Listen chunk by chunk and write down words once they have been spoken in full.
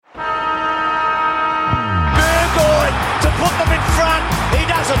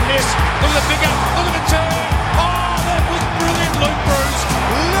Look at the big up. Look at the turn. Oh, that was brilliant, Luke Bruce.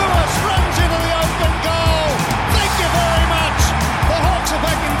 Lewis runs into the open goal. Thank you very much. The Hawks are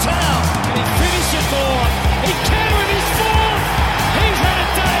back in town. Can he finish it for? He can with his fourth. He's had a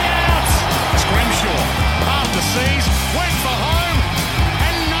day out. Scrimshaw, half the seas, went for home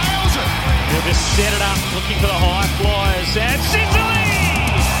and nails it. He'll just set it up, looking for the high flyers. And Sicily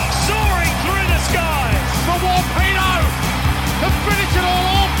soaring through the skies. For Warpino to finish it all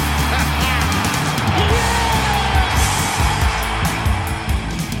off.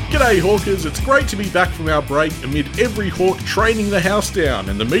 G'day Hawkers, it's great to be back from our break amid every Hawk training the house down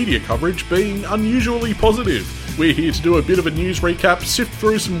and the media coverage being unusually positive. We're here to do a bit of a news recap, sift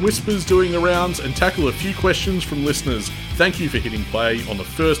through some whispers doing the rounds and tackle a few questions from listeners. Thank you for hitting play on the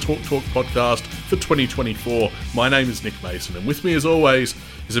first Hawk Talk podcast for 2024. My name is Nick Mason and with me as always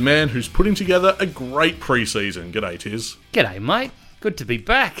is a man who's putting together a great pre-season. G'day Tiz. G'day, mate. Good to be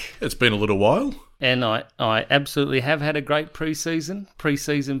back. It's been a little while. And I absolutely have had a great pre-season.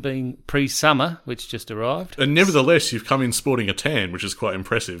 Pre-season being pre-summer, which just arrived. And nevertheless, you've come in sporting a tan, which is quite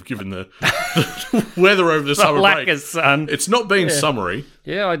impressive, given the weather over the summer lack break. of sun. It's not been summery.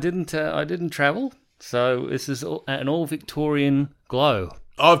 Yeah, I didn't travel, so this is an all Victorian glow.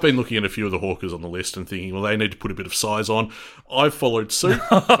 I've been looking at a few of the Hawkers on the list and thinking, well, they need to put a bit of size on. I've followed suit,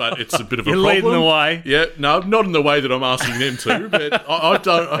 but it's a bit of a problem. You're leading the way. Yeah, no, not in the way that I'm asking them to, but I've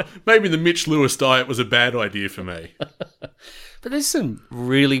done. Maybe the Mitch Lewis diet was a bad idea for me. But there's some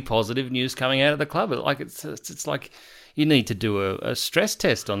really positive news coming out of the club. Like it's like you need to do a stress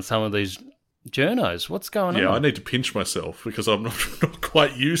test on some of these journos. What's going on? Yeah, I need to pinch myself because I'm not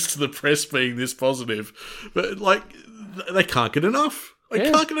quite used to the press being this positive. But, like, they can't get enough. They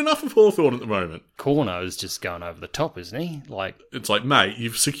can't get enough of Hawthorn at the moment. Corno's just going over the top, isn't he? It's like, mate,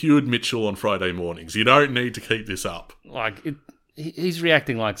 you've secured Mitchell on Friday mornings. You don't need to keep this up. He's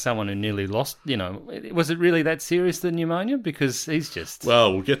reacting like someone who nearly lost, was it really that serious, the pneumonia? Because he's just...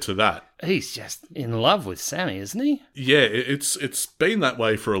 Well, we'll get to that. He's just in love with Sammy, isn't he? Yeah, it's been that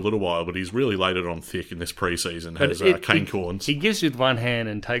way for a little while, but he's really laid it on thick in this pre-season, has Kane Corns. He gives with one hand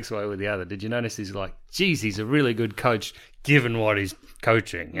and takes away with the other. Did you notice he's like, geez, he's a really good coach given what he's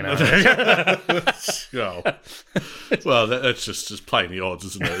coaching, Well, that's just playing the odds,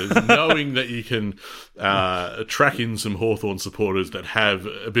 isn't it? It's knowing that you can track in some Hawthorn supporters that have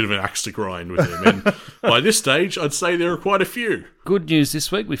a bit of an axe to grind with him. And by this stage, I'd say there are quite a few. Good news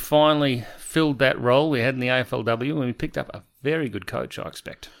this week. We finally filled that role we had in the AFLW and we picked up a very good coach, I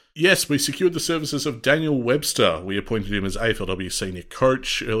expect. Yes, we secured the services of Daniel Webster. We appointed him as AFLW senior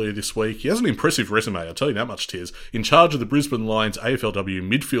coach earlier this week. He has an impressive resume, I'll tell you that much, Tiz. In charge of the Brisbane Lions AFLW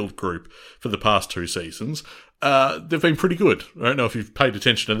midfield group for the past 2 seasons. They've been pretty good. I don't know if you've paid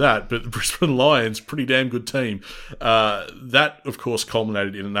attention to that, but the Brisbane Lions, pretty damn good team. That, of course,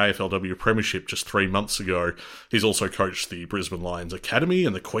 culminated in an AFLW premiership just 3 months ago. He's also coached the Brisbane Lions Academy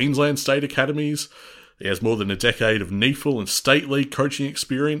and the Queensland State Academies. He has more than a decade of NEAFL and State League coaching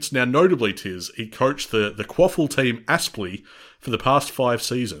experience. Now, notably, Tiz, he coached the Quaffle team Aspley for the past 5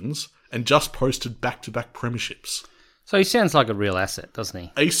 seasons and just posted back-to-back premierships. So he sounds like a real asset, doesn't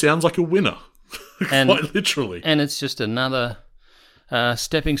he? He sounds like a winner, quite literally. And it's just another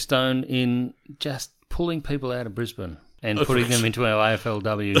stepping stone in just pulling people out of Brisbane and putting them into our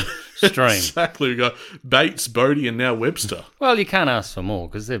AFLW stream. Exactly. We've got Bates, Bodie, and now Webster. Well, you can't ask for more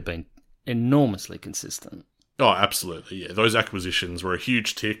because they've been enormously consistent. Oh, absolutely, yeah. Those acquisitions were a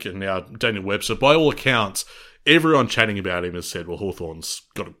huge tick, and now Daniel Webster, by all accounts, everyone chatting about him has said, well, Hawthorn's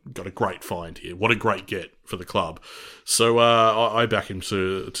got a great find here. What a great get for the club. So I back him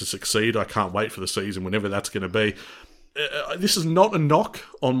to succeed. I can't wait for the season, whenever that's going to be. This is not a knock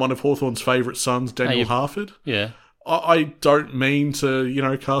on one of Hawthorn's favourite sons, Daniel Harford. Yeah. I don't mean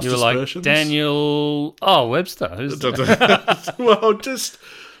to, cast you were aspersions. Like Daniel... Oh, Webster. Well, just...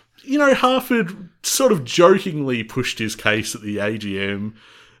 Harford sort of jokingly pushed his case at the AGM,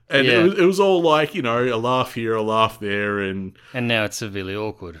 and it was all like, a laugh here, a laugh there, and now it's severely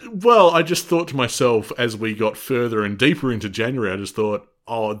awkward. Well, I just thought to myself, as we got further and deeper into January, I just thought,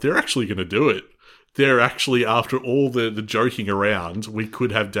 oh, they're actually going to do it. They're actually, after all the joking around, we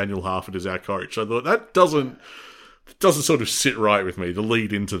could have Daniel Harford as our coach. I thought, that doesn't sort of sit right with me, the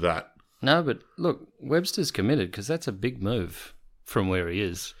lead into that. No, but look, Webster's committed, because that's a big move from where he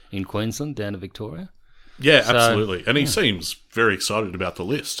is in Queensland down to Victoria. Yeah, absolutely. And he seems very excited about the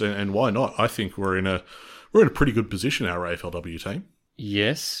list, and why not? I think we're in a pretty good position, our AFLW team.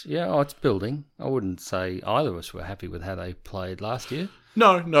 Yes, yeah, it's building. I wouldn't say either of us were happy with how they played last year.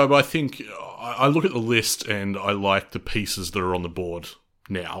 No, but I think I look at the list and I like the pieces that are on the board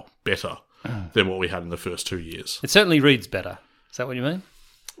now better than what we had in the first 2 years. It certainly reads better. Is that what you mean?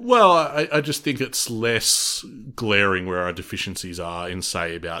 Well, I just think it's less glaring where our deficiencies are in,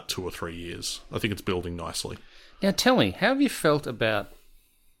 say, about 2 or 3 years. I think it's building nicely. Now, tell me, how have you felt about...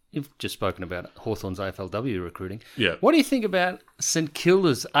 You've just spoken about Hawthorn's AFLW recruiting. Yeah. What do you think about St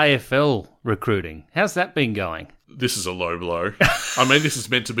Kilda's AFL recruiting? How's that been going? This is a low blow. I mean, this is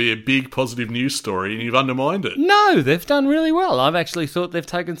meant to be a big positive news story, and you've undermined it. No, they've done really well. I've actually thought they've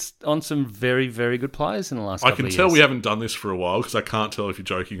taken on some very, very good players in the last couple of years. I can tell we haven't done this for a while because I can't tell if you're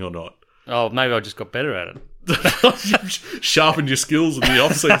joking or not. Oh, maybe I just got better at it. You've sharpened your skills in the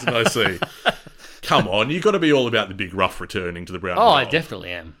off-season, I see. Come on, you've got to be all about the big rough returning to the brown. Oh, and I gold.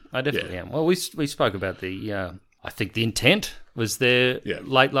 definitely am. Well, we spoke about the... I think the intent was there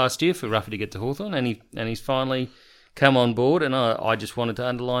late last year for Ruffy to get to Hawthorn, and he's finally come on board, and I just wanted to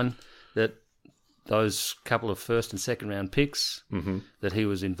underline that those couple of first and second round picks that he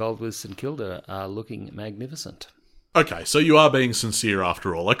was involved with St Kilda are looking magnificent. Okay, so you are being sincere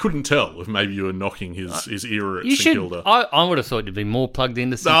after all. I couldn't tell if maybe you were knocking his era at St Kilda. I would have thought you'd be more plugged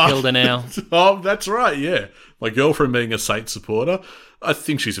into St Kilda now. Oh, that's right, yeah. My girlfriend being a Saints supporter, I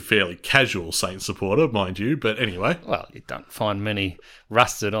think she's a fairly casual Saints supporter, mind you, but anyway. Well, you don't find many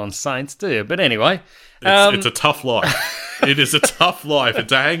rusted on Saints, do you? But anyway. It's a tough life. It is a tough life, and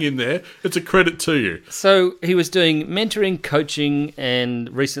to hang in there, it's a credit to you. So he was doing mentoring, coaching, and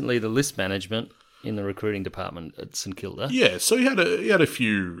recently the list management in the recruiting department at St Kilda. Yeah, so he had a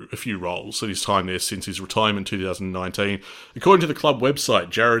few roles in his time there since his retirement in 2019. According to the club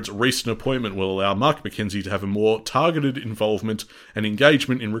website, Jared's recent appointment will allow Mark McKenzie to have a more targeted involvement and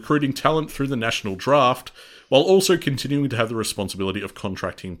engagement in recruiting talent through the national draft, while also continuing to have the responsibility of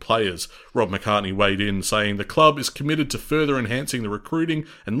contracting players. Rob McCartney weighed in, saying the club is committed to further enhancing the recruiting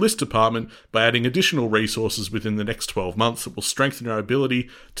and list department by adding additional resources within the next 12 months that will strengthen our ability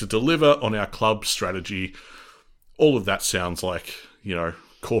to deliver on our club strategy. All of that sounds like,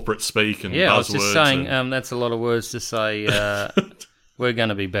 corporate speak and buzzwords. Yeah, I was just saying that's a lot of words to say we're going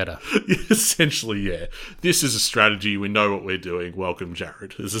to be better. Essentially, yeah. This is a strategy. We know what we're doing. Welcome,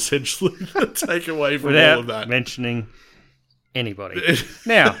 Jared, is essentially the takeaway from all of that. Without mentioning anybody.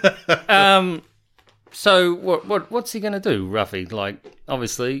 Now, so what's he going to do, Ruffy? Like,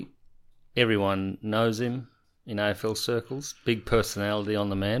 obviously, everyone knows him in AFL circles. Big personality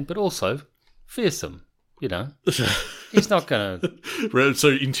on the man, but also fearsome, He's not going to... So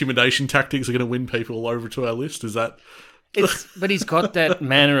intimidation tactics are going to win people over to our list? Is that... But he's got that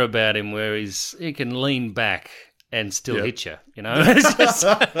manner about him where he can lean back and still hit you, It's just...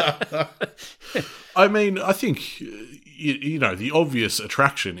 I mean, I think, the obvious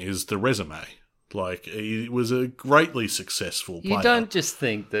attraction is the resume. Like, he was a greatly successful player. You don't just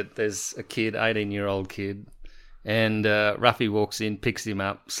think that there's a kid, 18-year-old kid, and Ruffy walks in, picks him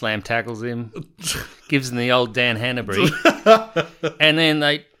up, slam tackles him, gives him the old Dan Hanbury, and then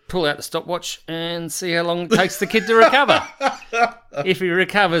they pull out the stopwatch and see how long it takes the kid to recover. If he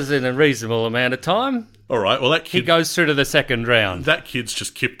recovers in a reasonable amount of time, all right. Well, that kid, he goes through to the second round. That kid's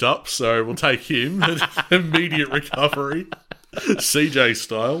just kipped up, so we'll take him. Immediate recovery, CJ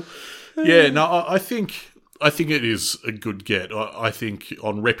style. Yeah. No, I think it is a good get. I think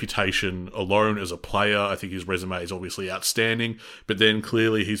on reputation alone as a player, I think his resume is obviously outstanding. But then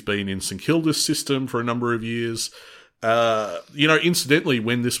clearly he's been in St Kilda's system for a number of years. Incidentally,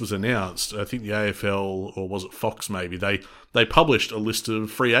 when this was announced, I think the AFL, or was it Fox maybe, they published a list of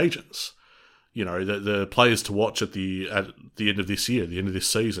free agents. The players to watch at the end of this year, the end of this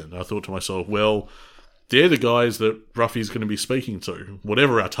season. I thought to myself, well, they're the guys that Ruffy's going to be speaking to.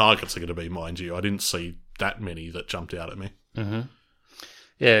 Whatever our targets are going to be, mind you. I didn't see that many that jumped out at me. Mm-hmm.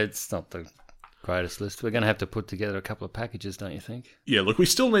 Yeah, it's not the greatest list. We're going to have to put together a couple of packages, don't you think? Yeah, look, we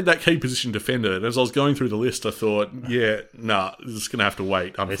still need that key position defender. And as I was going through the list, I thought, this is going to have to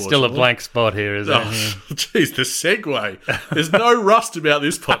wait, unfortunately. There's still a blank spot here, isn't there? Jeez, the segue. There's no rust about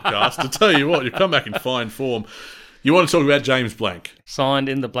this podcast. I tell you what, you've come back in fine form. You want to talk about James Blank? Signed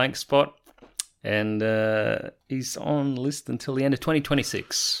in the blank spot, and he's on list until the end of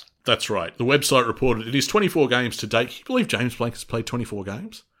 2026. That's right. The website reported it is 24 games to date. Can you believe James Blank has played 24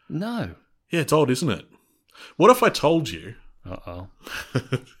 games? No. Yeah, it's odd, isn't it? What if I told you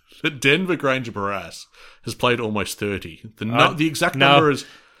that Denver Granger Barras has played almost 30? The exact number is...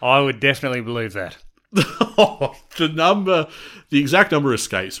 I would definitely believe that. The exact number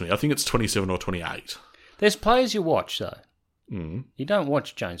escapes me. I think it's 27 or 28. There's players you watch, though. Mm. You don't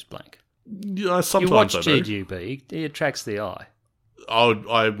watch James Blank. Yeah, sometimes you watch I do. GGB. He attracts the eye.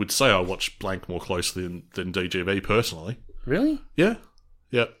 I would say I watch Blank more closely than DGB personally. Really? Yeah.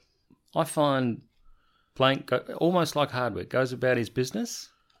 Yeah. I find Blank almost like Hardwick, goes about his business,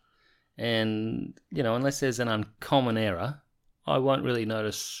 and unless there's an uncommon error, I won't really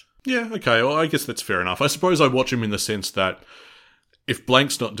notice. Yeah, okay. Well, I guess that's fair enough. I suppose I watch him in the sense that if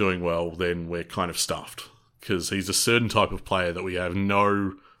Blank's not doing well, then we're kind of stuffed because he's a certain type of player that we have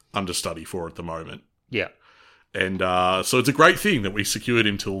no understudy for at the moment. Yeah. And so it's a great thing that we secured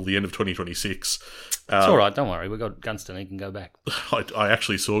him till the end of 2026. It's all right, don't worry. We've got Gunston, he can go back. I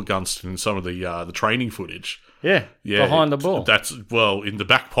actually saw Gunston in some of the training footage. Yeah, behind the ball. That's, in the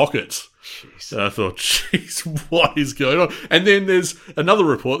back pocket. Jeez. I thought, jeez, what is going on? And then there's another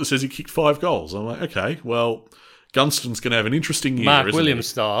report that says he kicked 5 goals. I'm like, okay, well, Gunston's going to have an interesting year, Mark isn't Williams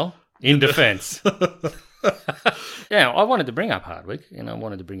style, in defence. Yeah, I wanted to bring up Hardwick, and I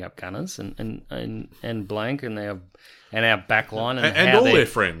wanted to bring up Gunners and Blank and our back line and all their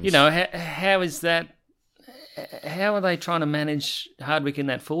friends. You know, how is that? How are they trying to manage Hardwick in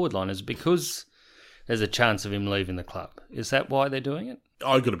that forward line? Is it because there's a chance of him leaving the club? Is that why they're doing it?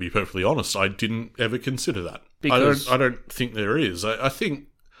 I've got to be perfectly honest. I didn't ever consider that. Because I don't think there is. I think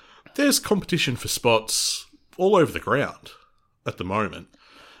there's competition for spots all over the ground at the moment.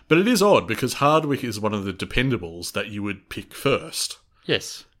 But it is odd because Hardwick is one of the dependables that you would pick first.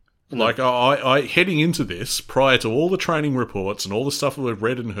 Yes. Like, I heading into this, prior to all the training reports and all the stuff that we've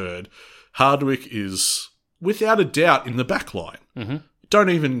read and heard, Hardwick is, without a doubt, in the back line. Mm-hmm. Don't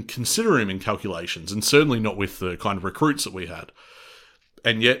even consider him in calculations, and certainly not with the kind of recruits that we had.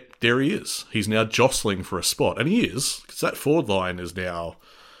 And yet, there he is. He's now jostling for a spot. And he is, because that forward line is now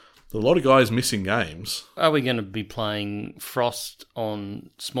a lot of guys missing games. Are we going to be playing Frost on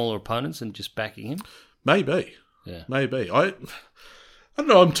smaller opponents and just backing him? Maybe. Yeah. Maybe. I don't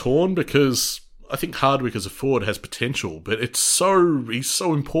know, I'm torn because I think Hardwick as a forward has potential, but he's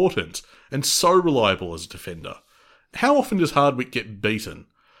so important and so reliable as a defender. How often does Hardwick get beaten?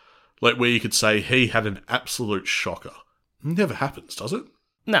 Like where you could say he had an absolute shocker. It never happens, does it?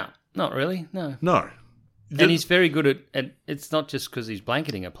 No, not really, no. No. And he's very good at it's not just because he's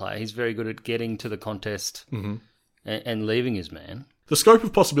blanketing a player, he's very good at getting to the contest and leaving his man. The scope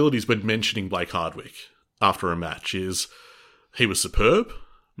of possibilities when mentioning Blake Hardwick after a match is he was superb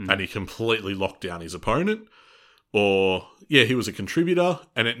and he completely locked down his opponent, or, he was a contributor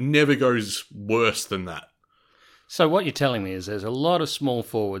and it never goes worse than that. So what you're telling me is there's a lot of small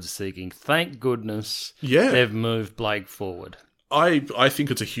forwards seeking, thank goodness they've moved Blake forward. I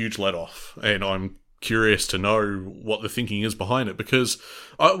think it's a huge let-off, and I'm curious to know what the thinking is behind it, because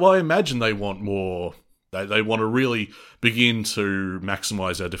I imagine they want more. They want to really begin to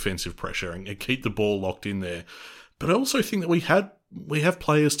maximise our defensive pressure and keep the ball locked in there. But I also think that we have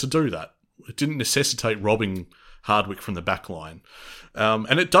players to do that. It didn't necessitate robbing Hardwick from the back line.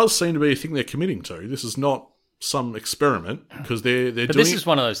 And it does seem to be a thing they're committing to. This is not some experiment, because they're doing it. But this is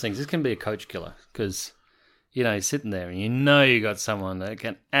one of those things. This can be a coach killer, because you're sitting there and you got someone that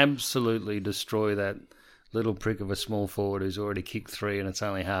can absolutely destroy that little prick of a small forward who's already kicked 3 and it's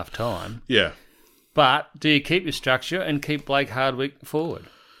only half time. Yeah. But do you keep your structure and keep Blake Hardwick forward?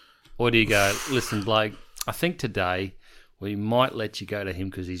 Or do you go, listen, Blake, I think today we might let you go to him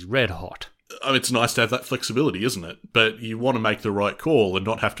because he's red hot. It's nice to have that flexibility, isn't it? But you want to make the right call and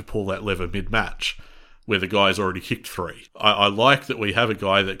not have to pull that lever mid-match where the guy's already kicked 3. I like that we have a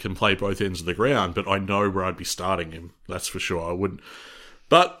guy that can play both ends of the ground, but I know where I'd be starting him. That's for sure. I wouldn't.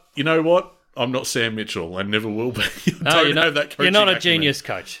 But you know what? I'm not Sam Mitchell. I never will be. You're not a genius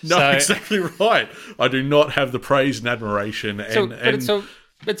coach. No, exactly right. I do not have the praise and admiration it's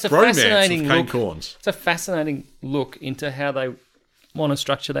a bromance fascinating with Kane look. Corns. It's a fascinating look into how they want to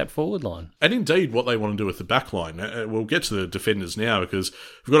structure that forward line. And indeed what they want to do with the back line. We'll get to the defenders now because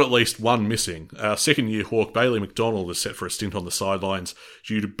we've got at least one missing. Our second-year Hawk, Bailey McDonald, is set for a stint on the sidelines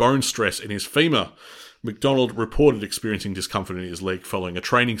due to bone stress in his femur. McDonald reported experiencing discomfort in his leg following a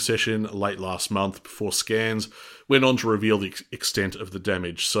training session late last month before scans went on to reveal the extent of the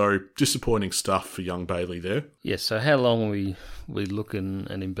damage. So, disappointing stuff for young Bailey there. Yes, so how long are we looking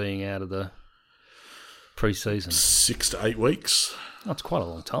at him being out of the pre-season? 6 to 8 weeks. That's quite a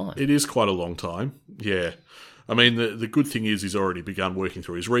long time. It is quite a long time, yeah. I mean, the good thing is he's already begun working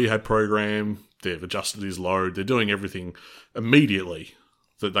through his rehab program. They've adjusted his load. They're doing everything immediately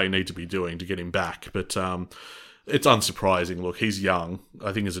that they need to be doing to get him back. But it's unsurprising. Look, he's young.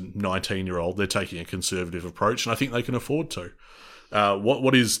 I think as a 19-year-old, they're taking a conservative approach, and I think they can afford to.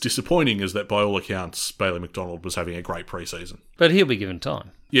 What is disappointing is that, by all accounts, Bailey McDonald was having a great pre-season. But he'll be given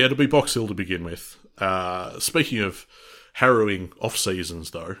time. Yeah, it'll be Box Hill to begin with. Speaking of harrowing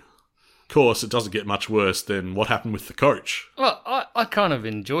off-seasons, though, of course, it doesn't get much worse than what happened with the coach. Well, I kind of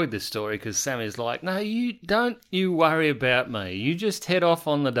enjoyed this story because Sammy's like, no, you don't worry about me. You just head off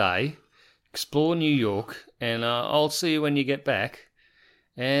on the day, explore New York, and I'll see you when you get back.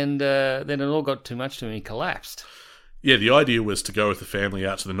 And then it all got too much to me, he collapsed. Yeah, the idea was to go with the family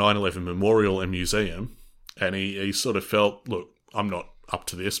out to the 9/11 Memorial and Museum, and he sort of felt, look, I'm not up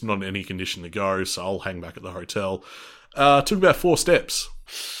to this, I'm not in any condition to go, so I'll hang back at the hotel. Took about 4 steps.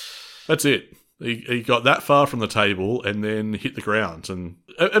 That's it. He got that far from the table and then hit the ground. And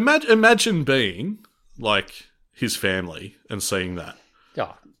imagine being like his family and seeing that.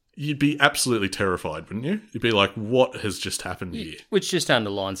 Oh. You'd be absolutely terrified, wouldn't you? You'd be like, what has just happened here? Which just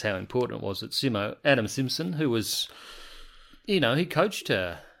underlines how important it was that Adam Simpson, who was, he coached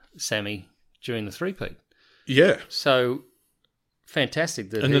Sammy during the three-peat. Yeah. So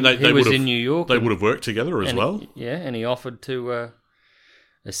fantastic that and then he was in New York. They would have worked together as well. And he offered to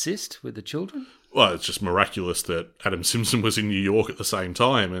assist with the children. Well, it's just miraculous that Adam Simpson was in New York at the same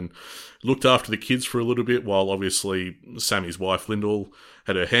time and looked after the kids for a little bit while obviously Sammy's wife, Lyndall,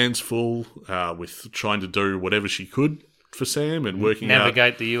 had her hands full with trying to do whatever she could for Sam and working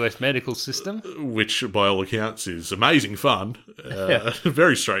navigate the US medical system. Which, by all accounts, is amazing fun.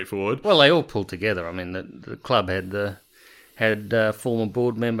 Very straightforward. Well, they all pulled together. I mean, the club had former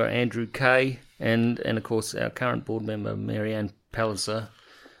board member Andrew Kay and of course, our current board member, Marianne Palliser,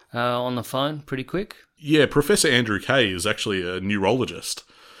 on the phone pretty quick. Yeah, Professor Andrew Kay is actually a neurologist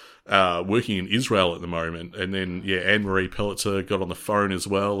working in Israel at the moment. And then, Anne-Marie Pellitzer got on the phone as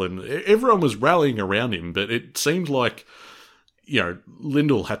well. And everyone was rallying around him. But it seemed like,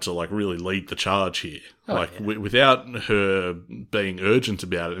 Lyndall had to, really lead the charge here. Without her being urgent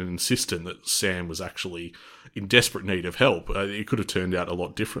about it and insistent that Sam was actually in desperate need of help, it could have turned out a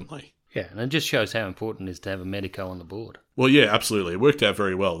lot differently. Yeah, and it just shows how important it is to have a medico on the board. Well, yeah, absolutely. It worked out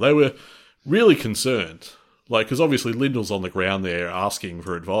very well. They were really concerned, because obviously Lyndall's on the ground there asking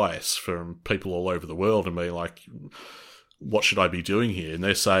for advice from people all over the world and being like, what should I be doing here? And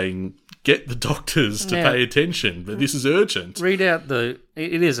they're saying, get the doctors to pay attention, but this is urgent. Read out it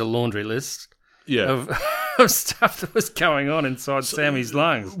is a laundry list of stuff that was going on inside Sammy's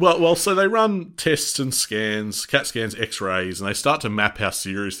lungs. Well, so they run tests and scans, CAT scans, X-rays, and they start to map how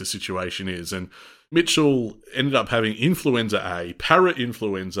serious the situation is. And Mitchell ended up having influenza A,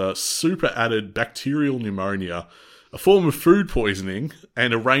 para-influenza, super-added bacterial pneumonia, a form of food poisoning,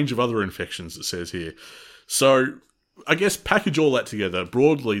 and a range of other infections, it says here. So I guess package all that together,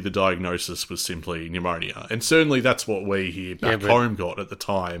 broadly the diagnosis was simply pneumonia. And certainly that's what we here back home got at the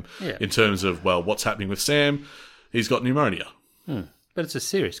time in terms of, what's happening with Sam? He's got pneumonia. But it's a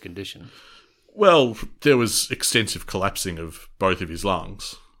serious condition. Well, there was extensive collapsing of both of his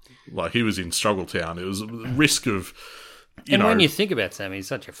lungs. He was in Struggletown. It was a risk of, when you think about Sam, he's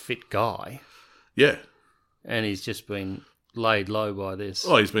such a fit guy. Yeah. And he's just been laid low by this.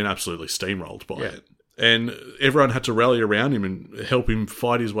 Oh, he's been absolutely steamrolled by it. And everyone had to rally around him and help him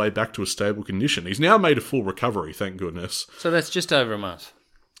fight his way back to a stable condition. He's now made a full recovery, thank goodness. So that's just over a month?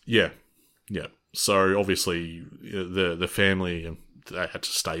 Yeah. So obviously the family, they had to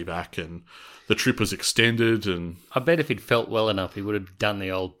stay back and the trip was extended. And I bet if he'd felt well enough, he would have done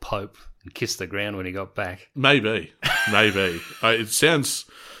the old Pope and kissed the ground when he got back. Maybe. It sounds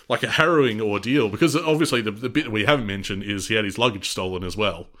like a harrowing ordeal because obviously the bit we haven't mentioned is he had his luggage stolen as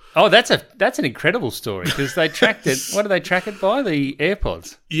well. Oh, that's an incredible story because they tracked it. What did they track it by? The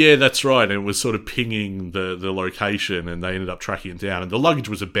AirPods. Yeah, that's right. And it was sort of pinging the location and they ended up tracking it down. And the luggage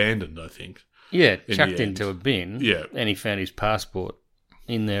was abandoned, I think. Yeah, chucked into a bin. Yeah. And he found his passport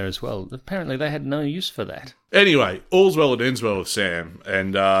in there as well. Apparently they had no use for that. Anyway, all's well that ends well with Sam.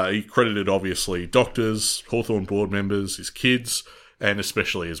 And he credited, obviously, doctors, Hawthorn board members, his kids, and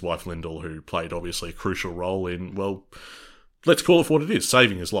especially his wife, Lyndall, who played, obviously, a crucial role in, let's call it for what it is,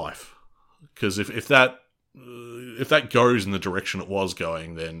 saving his life. Because if that goes in the direction it was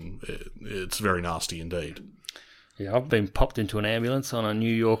going, then it's very nasty indeed. Yeah, I've been popped into an ambulance on a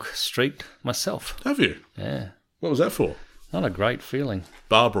New York street myself. Have you? Yeah. What was that for? Not a great feeling.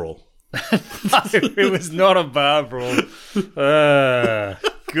 Bar brawl. No, it was not a bar brawl.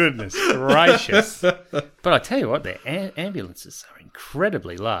 Goodness gracious. But I tell you what, the ambulances are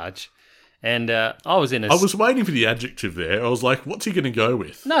incredibly large. And I was waiting for the adjective there. I was like, what's he going to go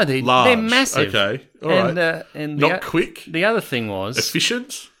with? No, they're massive. Okay, all right. And not quick? The other thing was...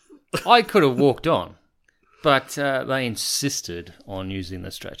 Efficient? I could have walked on, but they insisted on using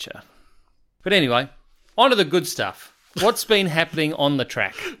the stretcher. But anyway, on to the good stuff. What's been happening on the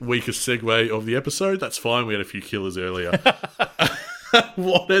track? Weakest segue of the episode? That's fine, we had a few killers earlier.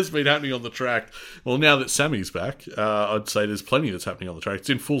 What has been happening on the track? Well, now that Sammy's back, I'd say there's plenty that's happening on the track. It's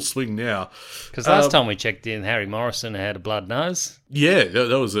in full swing now. Because last time we checked in, Harry Morrison had a blood nose. Yeah,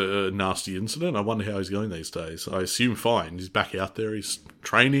 that was a nasty incident. I wonder how he's going these days. I assume fine. He's back out there. He's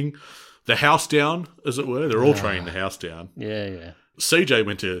training the house down, as it were. They're all training the house down. Yeah. CJ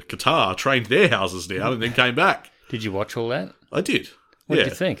went to Qatar, trained their houses down, and then came back. Did you watch all that? I did. What did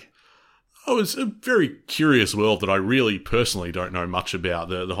you think? Oh, it's a very curious world that I really personally don't know much about,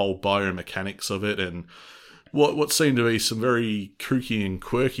 the whole biomechanics of it and what seem to be some very kooky and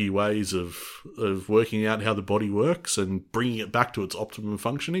quirky ways of working out how the body works and bringing it back to its optimum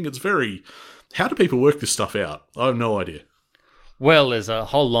functioning. It's very... How do people work this stuff out? I have no idea. Well, there's a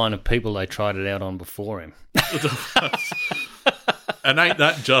whole line of people they tried it out on before him. And ain't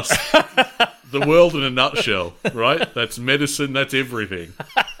that just the world in a nutshell, right? That's medicine, that's everything.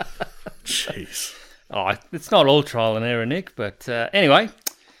 Jeez. Oh, it's not all trial and error, Nick, but anyway...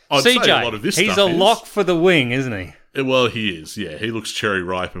 I'd CJ, say a lot of this he's stuff a lock for the wing, isn't he? Well, he is, yeah. He looks cherry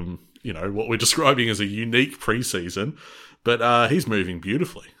ripe and, what we're describing as a unique preseason. But he's moving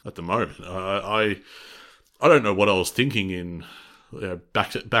beautifully at the moment. I don't know what I was thinking in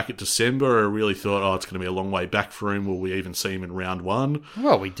back at December. I really thought, it's going to be a long way back for him. Will we even see him in round one?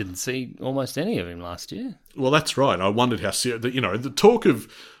 Well, we didn't see almost any of him last year. Well, that's right. I wondered how serious... the talk of...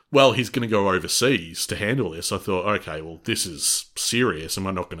 Well, he's going to go overseas to handle this. I thought, okay, well, this is serious and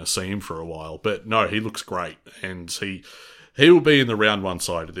we're not going to see him for a while. But no, he looks great. And he will be in the round one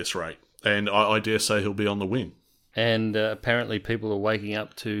side at this rate. And I dare say he'll be on the wing. And apparently people are waking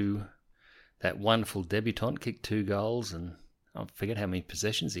up to that wonderful debutant, kicked 2 goals. And I forget how many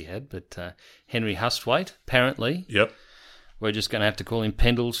possessions he had. But Henry Hustwaite, apparently. Yep. We're just going to have to call him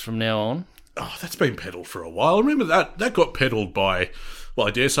Pendles from now on. Oh, that's been peddled for a while. I remember that got peddled by... Well,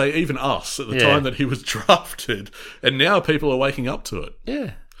 I dare say even us at the time that he was drafted, and now people are waking up to it.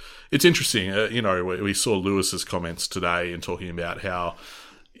 Yeah. It's interesting. We saw Lewis's comments today and talking about how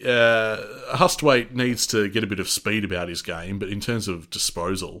Hustwaite needs to get a bit of speed about his game, but in terms of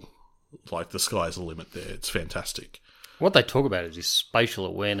disposal, like the sky's the limit there. It's fantastic. What they talk about is his spatial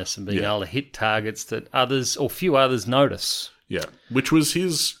awareness and being able to hit targets that others or few others notice. Yeah, which was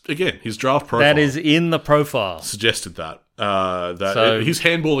his draft profile. That is in the profile. Suggested that. His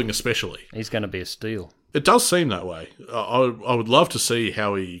handballing especially. He's going to be a steal. It does seem that way. I would love to see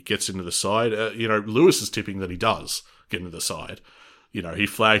how he gets into the side. Lewis is tipping that he does get into the side. He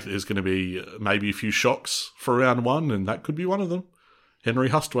flagged that there's going to be maybe a few shocks for round one, and that could be one of them. Henry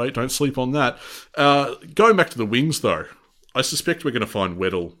Hustwaite, don't sleep on that. Going back to the wings, though, I suspect we're going to find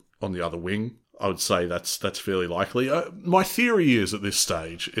Weddle on the other wing. I would say that's fairly likely. My theory is at this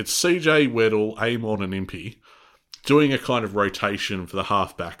stage, it's CJ, Weddle, Amon and Impey doing a kind of rotation for the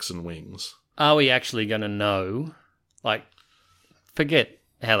halfbacks and wings. Are we actually going to know, forget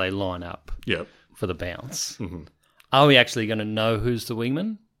how they line up for the bounce. Mm-hmm. Are we actually going to know who's the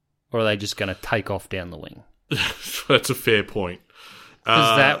wingman? Or are they just going to take off down the wing? That's a fair point.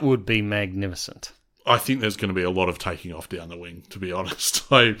 Because that would be magnificent. I think there's going to be a lot of taking off down the wing, to be honest.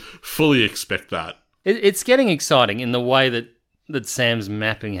 I fully expect that. It's getting exciting in the way that Sam's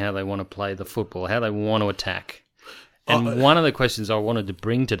mapping how they want to play the football, how they want to attack. And one of the questions I wanted to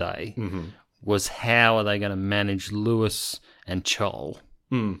bring today was how are they going to manage Lewis and Chol?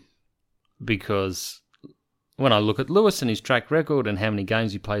 Because when I look at Lewis and his track record and how many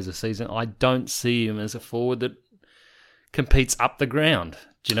games he plays a season, I don't see him as a forward that competes up the ground.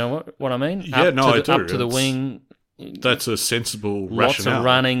 Do you know what I mean? Yeah, I do. Up to the wing. That's a sensible lots rationale. Of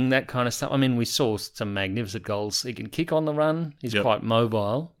running, that kind of stuff. I mean, we saw some magnificent goals. He can kick on the run. He's quite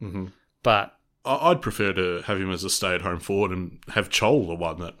mobile. Mm-hmm. But I'd prefer to have him as a stay-at-home forward and have Chol the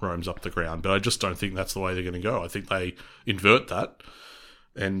one that roams up the ground. But I just don't think that's the way they're going to go. I think they invert that.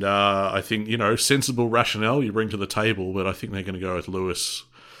 And I think, sensible rationale you bring to the table, but I think they're going to go with Lewis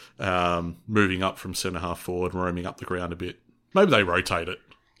moving up from centre-half forward, roaming up the ground a bit. Maybe they rotate it.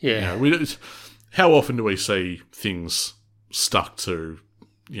 Yeah. How often do we see things stuck to,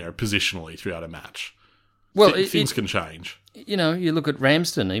 positionally throughout a match? Well, things can change. You look at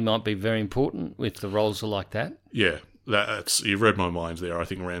Ramsden, he might be very important if the roles are like that. Yeah, you've read my mind there. I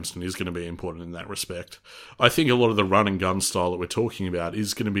think Ramsden is going to be important in that respect. I think a lot of the run and gun style that we're talking about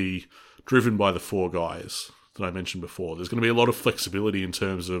is going to be driven by the 4 guys that I mentioned before. There's going to be a lot of flexibility in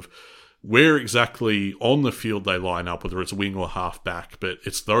terms of where exactly on the field they line up, whether it's wing or half back, but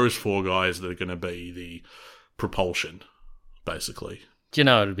it's those 4 guys that are going to be the propulsion, basically. Do you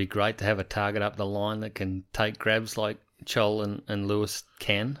know, it'd be great to have a target up the line that can take grabs like Chol and Lewis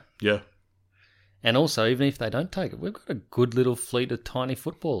can. Yeah. And also, even if they don't take it, we've got a good little fleet of tiny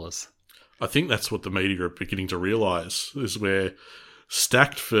footballers. I think that's what the media are beginning to realise, is we're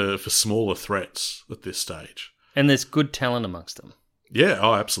stacked for smaller threats at this stage. And there's good talent amongst them. Yeah,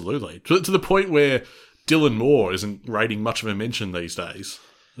 absolutely. To the point where Dylan Moore isn't rating much of a mention these days.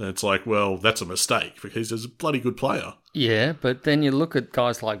 And it's like, well, that's a mistake because he's a bloody good player. Yeah, but then you look at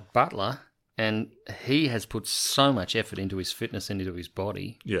guys like Butler, and he has put so much effort into his fitness and into his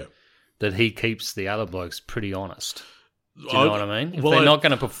body. Yeah. that he keeps the other blokes pretty honest. Do you know what I mean? If they're not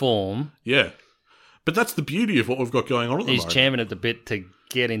going to perform... Yeah. But that's the beauty of what we've got going on at the moment. He's champing at the bit to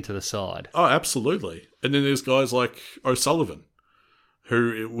get into the side. Oh, absolutely. And then there's guys like O'Sullivan,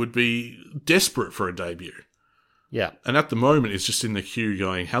 who would be desperate for a debut. Yeah. And at the moment, it's just in the queue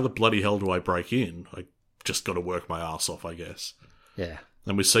going, how the bloody hell do I break in? I just got to work my ass off, I guess. Yeah.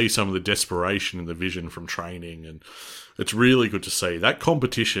 And we see some of the desperation and the vision from training, and it's really good to see. That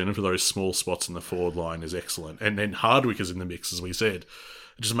competition for those small spots in the forward line is excellent. And then Hardwick is in the mix, as we said.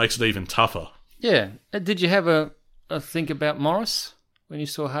 It just makes it even tougher. Yeah. Did you have a think about Morris when you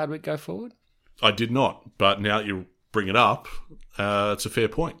saw Hardwick go forward? I did not, but now that you bring it up, it's a fair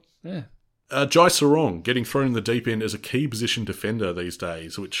point. Yeah. Jai Sarong getting thrown in the deep end as a key position defender these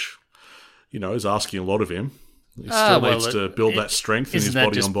days, which, is asking a lot of him. He still needs to build that strength in his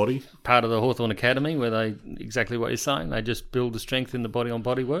body-on-body. Part of the Hawthorn Academy, where they, exactly what you're saying, they just build the strength in the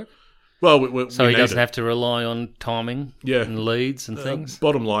body-on-body work? Well, so he doesn't have to rely on timing and leads and things?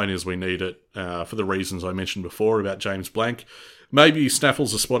 Bottom line is we need it for the reasons I mentioned before about James Blank. Maybe he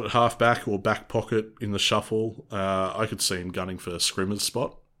snaffles a spot at half-back or back pocket in the shuffle. I could see him gunning for Scrimmer's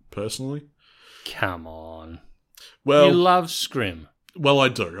spot, personally. Come on. Well, you love Scrim. Well, I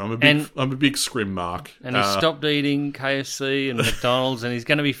do. I'm a big Scrim mark. And he stopped eating KFC and McDonald's, and he's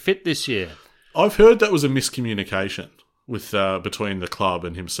going to be fit this year. I've heard that was a miscommunication with between the club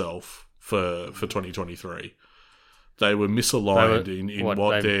and himself for 2023. They were misaligned in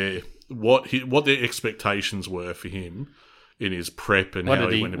what their expectations were for him in his prep and how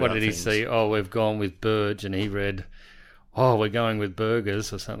he went about things. What did he see? Oh, we've gone with Burge, and he read, oh, we're going with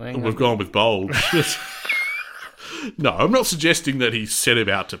burgers or something. We've gone with Bulge. No, I'm not suggesting that he set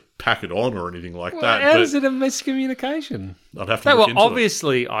about to pack it on or anything like that. How is it a miscommunication? I'd have to look into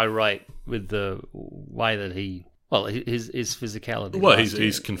obviously irate with the way that his physicality. Well,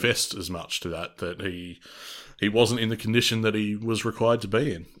 he's confessed as much to that he wasn't in the condition that he was required to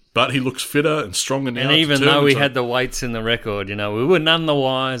be in. But he looks fitter and stronger now. And even though we had the weights in the record, we were none the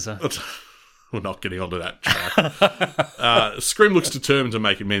wiser. We're not getting onto that track. Scrim looks determined to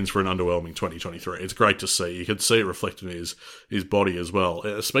make amends for an underwhelming 2023. It's great to see. You can see it reflected in his body as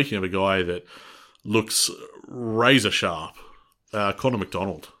well. Speaking of a guy that looks razor sharp, Connor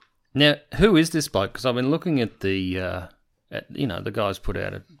McDonald. Now, who is this bloke? Because I've been looking at the guys put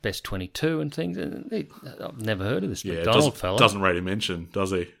out a best 22 and things. And I've never heard of this McDonald fella. Doesn't rate a mention,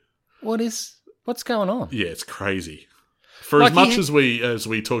 does he? What's going on? Yeah, it's crazy. For as much as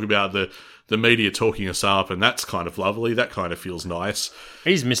we talk about the media talking us up, and that's kind of lovely, that kind of feels nice.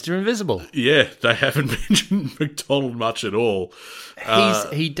 He's Mr. Invisible. Yeah, they haven't mentioned McDonald much at all.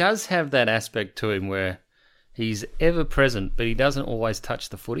 He does have that aspect to him where he's ever present, but he doesn't always touch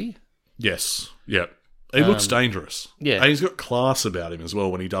the footy. Yes, yeah. He looks dangerous. Yeah. And he's got class about him as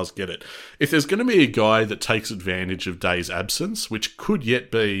well when he does get it. If there's going to be a guy that takes advantage of Day's absence, which could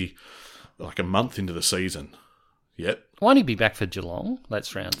yet be like a month into the season, yet. Won't he be back for Geelong?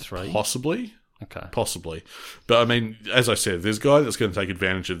 That's round 3. Possibly. Okay. Possibly. But, I mean, as I said, there's a guy that's going to take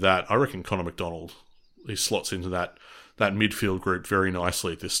advantage of that. I reckon Connor McDonald, he slots into that midfield group very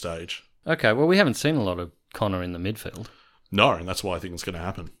nicely at this stage. Okay, well, we haven't seen a lot of Connor in the midfield. No, and that's why I think it's going to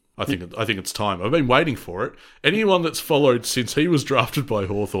happen. I think it's time. I've been waiting for it. Anyone that's followed since he was drafted by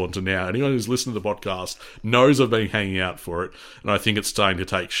Hawthorn to now, anyone who's listened to the podcast knows I've been hanging out for it, and I think it's starting to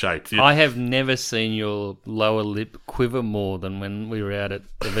take shape. I have never seen your lower lip quiver more than when we were out at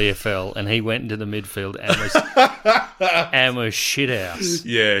the VFL and he went into the midfield and was shit house.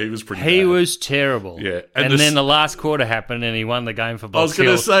 Yeah, he was pretty bad. He was terrible. Yeah. And then the last quarter happened and he won the game for Box I was going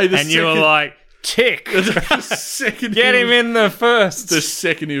to say and you were like, tick. Get him in the first. The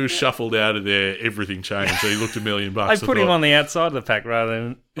second he was shuffled out of there, everything changed. So he looked $1 million. I put him on the outside of the pack rather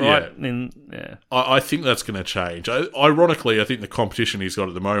than right in. Yeah. I think that's going to change. Ironically, I think the competition he's got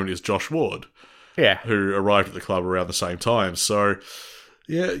at the moment is Josh Ward. Yeah. Who arrived at the club around the same time. So,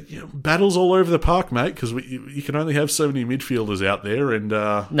 yeah, battles all over the park, mate, because you can only have so many midfielders out there. And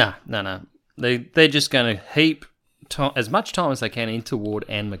No. They're just going to heap as much time as they can into Ward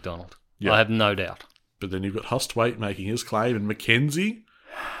and McDonald. Yep. I have no doubt. But then you've got Hustwaite making his claim and McKenzie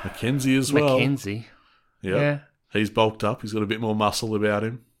as well. McKenzie. Yep. Yeah. He's bulked up. He's got a bit more muscle about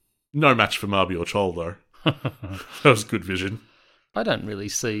him. No match for Marby or Chol, though. That was good vision. I don't really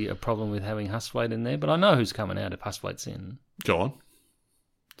see a problem with having Hustwaite in there, but I know who's coming out if Hustwaite's in. Go on.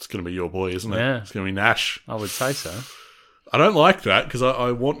 It's going to be your boy, isn't it? Yeah. It's going to be Nash. I would say so. I don't like that because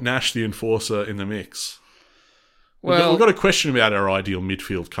I want Nash the enforcer in the mix. Well, we've got a question about our ideal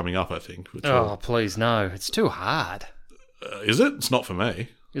midfield coming up, I think. Please, no. It's too hard. Is it? It's not for me.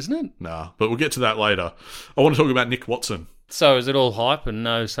 Isn't it? Nah, but we'll get to that later. I want to talk about Nick Watson. So is it all hype and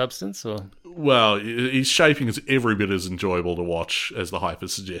no substance, or? Well, his shaping is every bit as enjoyable to watch as the hype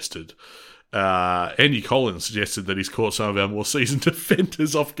has suggested. Andy Collins suggested that he's caught some of our more seasoned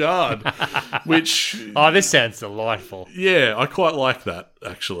defenders off guard, which... Oh, this sounds delightful. Yeah, I quite like that,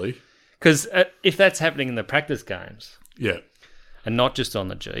 actually. Because if that's happening in the practice games... Yeah. And not just on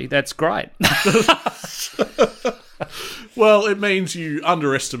the G, that's great. Well, it means you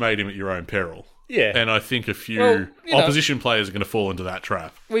underestimate him at your own peril. Yeah. And I think a few opposition players are going to fall into that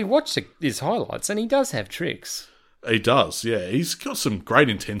trap. We watched his highlights, and he does have tricks. He does, yeah. He's got some great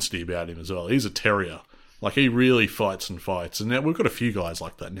intensity about him as well. He's a terrier. Like, he really fights and fights. And now we've got a few guys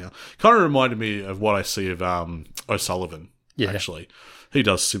like that now. Kind of reminded me of what I see of O'Sullivan, actually. He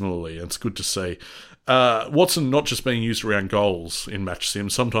does similarly, and it's good to see. Watson not just being used around goals in match sim,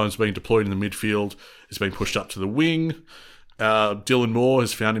 sometimes being deployed in the midfield, is being pushed up to the wing. Dylan Moore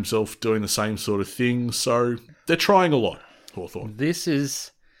has found himself doing the same sort of thing. So they're trying a lot, Hawthorn. This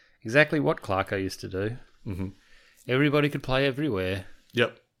is exactly what Clarko used to do. Mm-hmm. Everybody could play everywhere.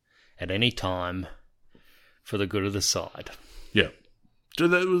 Yep. At any time for the good of the side. Yep.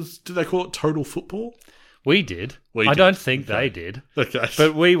 Did they call it total football? We did. We I did. don't think they did. Okay.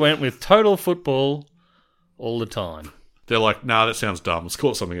 But we went with total football all the time. They're like, nah, that sounds dumb. Let's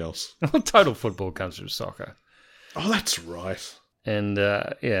call it something else. Total football comes from soccer. Oh, that's right. And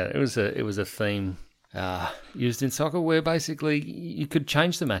it was a theme used in soccer where basically you could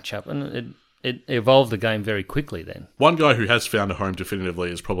change the matchup, and it evolved the game very quickly then. One guy who has found a home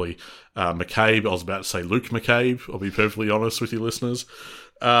definitively is probably McCabe. I was about to say Luke McCabe. I'll be perfectly honest with you listeners.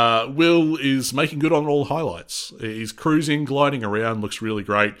 Will is making good on all highlights. He's cruising, gliding around, looks really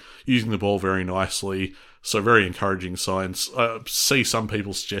great, using the ball very nicely. So very encouraging signs. I see some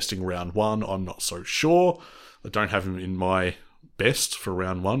people suggesting round one. I'm not so sure. I don't have him in my best for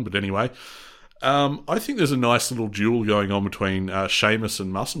round one, but anyway. I think there's a nice little duel going on between Seamus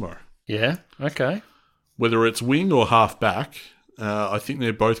and Massimo. Yeah, okay. Whether it's wing or half back, I think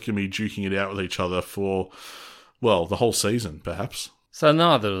they're both going to be duking it out with each other for, well, the whole season, perhaps. So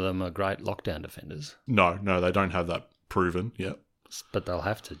neither of them are great lockdown defenders. No, they don't have that proven yet. But they'll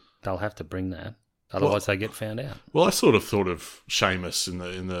have to bring that. Otherwise they get found out. Well, I sort of thought of Seamus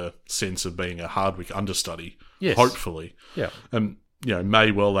in the sense of being a Hardwick understudy. Yes. Hopefully. Yeah. And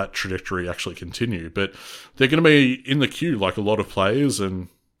may well that trajectory actually continue. But they're going to be in the queue like a lot of players, and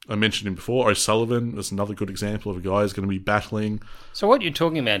I mentioned him before. O'Sullivan is another good example of a guy who's going to be battling. So what you're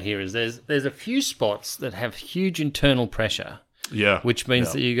talking about here is there's a few spots that have huge internal pressure. Yeah. Which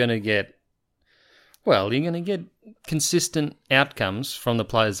means that you're going to get consistent outcomes from the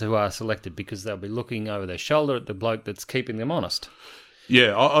players who are selected, because they'll be looking over their shoulder at the bloke that's keeping them honest.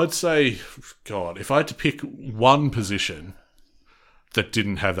 Yeah, I'd say, God, if I had to pick one position that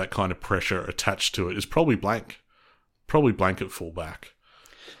didn't have that kind of pressure attached to it, is probably Blank. Probably Blank at fullback.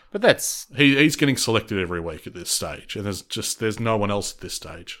 But that's... He's getting selected every week at this stage, and there's no one else at this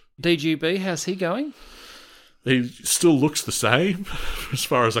stage. DGB, how's he going? He still looks the same, as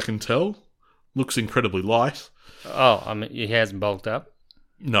far as I can tell. Looks incredibly light. Oh, I mean, he hasn't bulked up?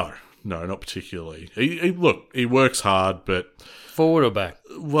 No, not particularly. He works hard, but... Forward or back?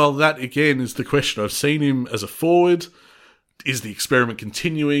 Well, that, again, is the question. I've seen him as a forward. Is the experiment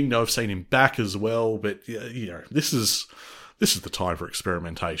continuing? No, I've seen him back as well, but, this is the time for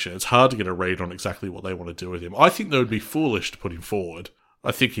experimentation. It's hard to get a read on exactly what they want to do with him. I think they would be foolish to put him forward.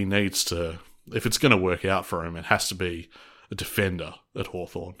 I think he needs to... If it's going to work out for him, it has to be a defender at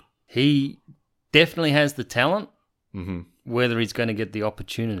Hawthorn. He definitely has the talent. Mm-hmm. Whether he's going to get the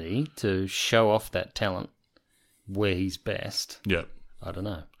opportunity to show off that talent where he's best, I don't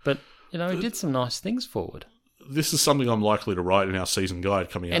know. But, he did some nice things forward. This is something I'm likely to write in our season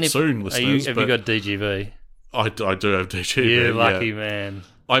guide coming out soon, listeners. Have you got DGV? I do have DGV. You lucky man.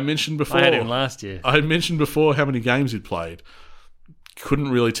 I mentioned before... I had him last year. I had mentioned before how many games he'd played.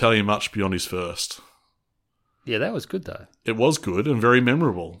 Couldn't really tell you much beyond his first. Yeah, that was good, though. It was good and very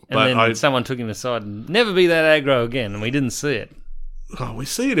memorable. And then someone took him aside and never be that aggro again, and we didn't see it. Oh, we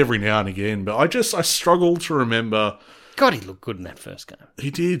see it every now and again, but I struggle to remember... God, he looked good in that first game. He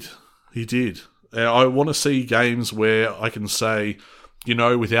did. I want to see games where I can say,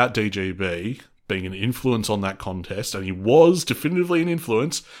 without DGB being an influence on that contest, and he was definitively an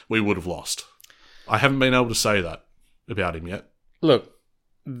influence, we would have lost. I haven't been able to say that about him yet. Look,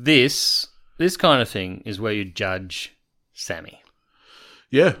 this kind of thing is where you judge Sammy.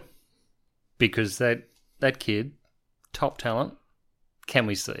 Yeah. Because that kid, top talent, can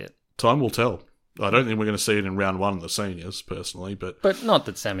we see it? Time will tell. I don't think we're going to see it in round one of the seniors, personally. But not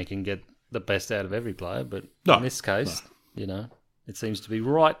that Sammy can get the best out of every player, but in this case, it seems to be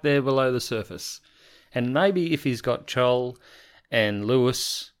right there below the surface. And maybe if he's got Chol and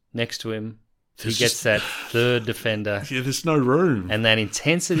Lewis next to him, he gets that third defender. Yeah, there's no room. And that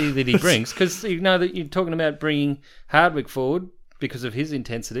intensity that he brings. Because you know that you're talking about bringing Hardwick forward because of his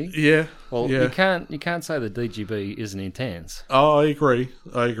intensity. Yeah. Well, you can't say that DGB isn't intense. Oh, I agree.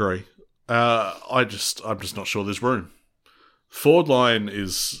 I'm just not sure there's room. Forward line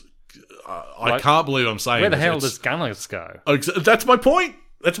is... I can't believe I'm saying where the hell does Gunners go? That's my point.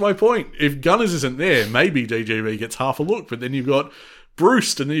 If Gunners isn't there, maybe DGB gets half a look, but then you've got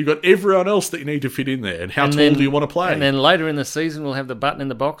Bruce, and then you've got everyone else that you need to fit in there. And how tall do you want to play? And then later in the season, we'll have the button in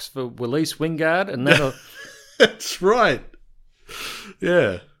the box for Willis Wingard, and that'll... That's right.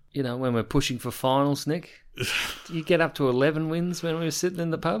 Yeah. You know, when we're pushing for finals, Nick, you get up to 11 wins when we were sitting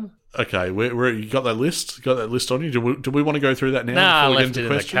in the pub? Okay, where you got that list? Got that list on you? Do we want to go through that now? Nah, I left it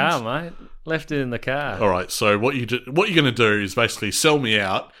in the car, mate. Left it in the car. All right, so what you're going to do is basically sell me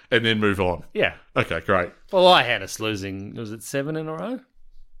out and then move on. Yeah. Okay, great. Well, I had us losing, was it 7 in a row?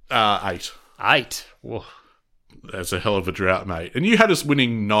 8. 8? Whoa. That's a hell of a drought, mate. And you had us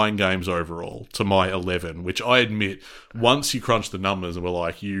winning 9 games overall to my 11, which I admit, once you crunch the numbers and were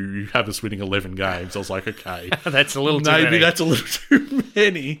like, you have us winning 11 games, I was like, okay. That's a little too many. Maybe that's a little too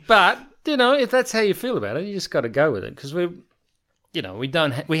many. But, you know, if that's how you feel about it, you just got to go with it. Because we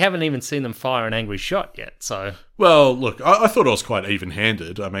haven't even seen them fire an angry shot yet, so... Well, look, I thought I was quite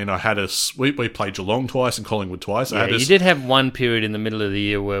even-handed. I mean, I had us... We played Geelong twice and Collingwood twice. Yeah, you did have one period in the middle of the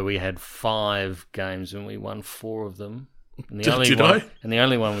year where we had 5 games and we won 4 of them. And the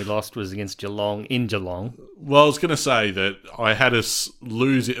only one we lost was against Geelong, in Geelong. Well, I was going to say that I had us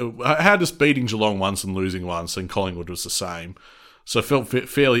beating Geelong once and losing once, and Collingwood was the same. So I felt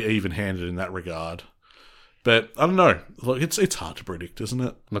fairly even-handed in that regard. But I don't know. Look, it's hard to predict, isn't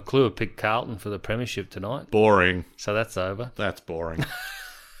it? McClure picked Carlton for the premiership tonight. Boring. So that's over. That's boring.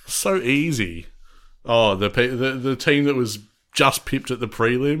 So easy. Oh, the team that was just pipped at the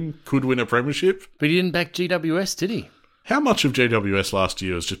prelim could win a premiership. But he didn't back GWS, did he? How much of GWS last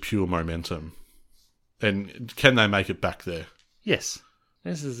year was just pure momentum? And can they make it back there? Yes.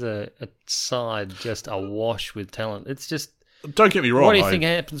 This is a side just awash with talent. It's just... Don't get me wrong. What do you think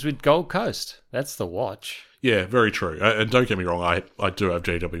happens with Gold Coast? That's the watch. Yeah, very true. And don't get me wrong, I do have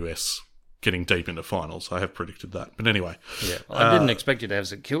GWS getting deep into finals. I have predicted that. But anyway. Yeah, I didn't expect you to have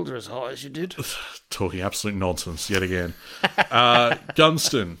St Kilda as high as you did. Talking absolute nonsense yet again.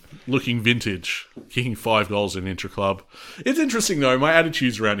 Gunston, looking vintage, kicking 5 goals in intra-club. It's interesting, though, my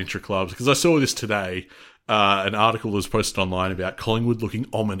attitudes around intra-clubs, because I saw this today, an article was posted online about Collingwood looking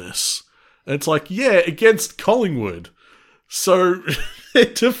ominous. And it's like, yeah, against Collingwood. So their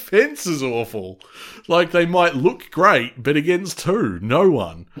defence is awful. Like, they might look great, but against who? No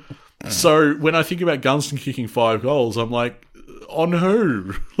one. So when I think about Gunston kicking 5 goals, I'm like, on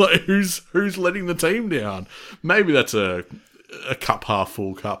who? Like, who's letting the team down? Maybe that's a cup half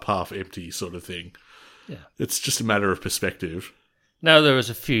full, cup half empty sort of thing. Yeah, it's just a matter of perspective. No, there was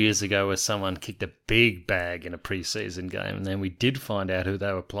a few years ago where someone kicked a big bag in a pre-season game, and then we did find out who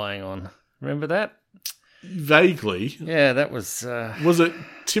they were playing on. Remember that? Vaguely. Yeah, that was... Was it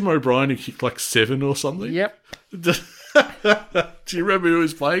Tim O'Brien who kicked like 7 or something? Yep. Do you remember who he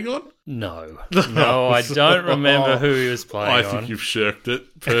was playing on? No. No, I don't remember who he was playing on. I think you've shirked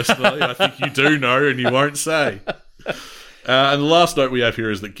it, personally. I think you do know and you won't say. And the last note we have here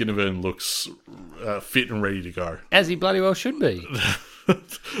is that Ginnivan looks fit and ready to go. As he bloody well should be.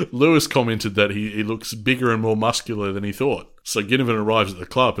 Lewis commented that he looks bigger and more muscular than he thought. So Ginnivan arrives at the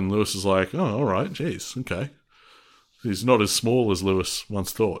club and Lewis is like, oh, all right, geez, okay. He's not as small as Lewis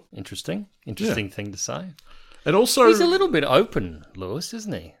once thought. Interesting thing to say. And also... He's a little bit open, Lewis,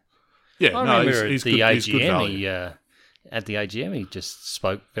 isn't he? Yeah, I remember at the AGM, at the AGM, he just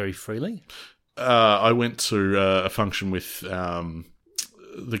spoke very freely. I went to a function with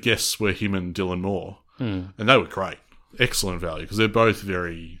the guests were him and Dylan Moore, and they were great. Excellent value, because they're both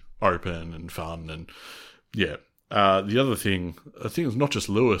very open and fun. And yeah, the other thing, I think it's not just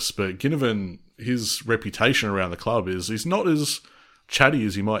Lewis, but Ginnivan, his reputation around the club is he's not as chatty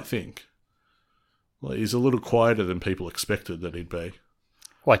as you might think. Like, he's a little quieter than people expected that he'd be.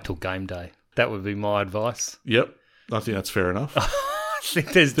 Wait till game day. That would be my advice. Yep, I think that's fair enough. I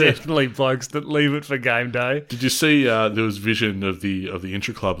think there's definitely blokes that leave it for game day. Did you see there was vision of the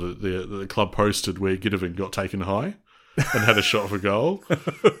intra club that the club posted where Ginnivan got taken high and had a shot for goal?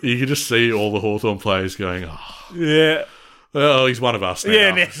 You could just see all the Hawthorn players going, oh, yeah. Oh, he's one of us now.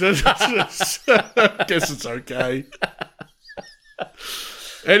 Yeah, I guess it's okay.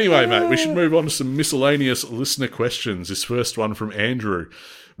 Anyway, mate, we should move on to some miscellaneous listener questions. This first one from Andrew.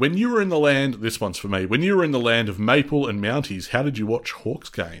 When you were in the land, this one's for me, when you were in the land of Maple and Mounties, how did you watch Hawks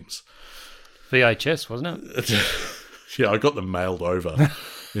games? VHS, wasn't it? Yeah, I got them mailed over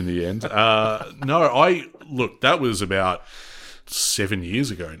in the end. Look, that was about 7 years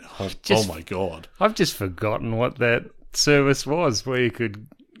ago now. Oh my God. I've just forgotten what that service was where you could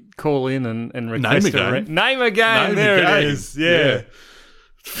call in and request Name a game. It is. Yeah.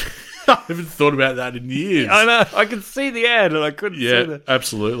 I haven't thought about that in years. I know. I could see the ad and I couldn't see that.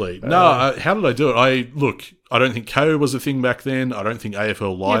 Absolutely. No, how did I do it? I don't think KO was a thing back then. I don't think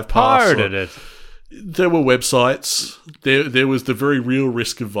AFL Live Pass. You pirated it. There were websites. There was the very real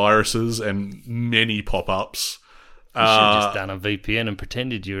risk of viruses and many pop-ups. You should have just done a VPN and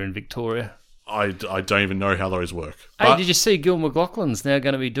pretended you were in Victoria. I don't even know how those work. Hey, did you see Gil McLaughlin's now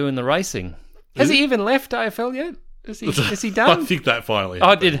going to be doing the racing? Has he even left AFL yet? Is he done? I think that finally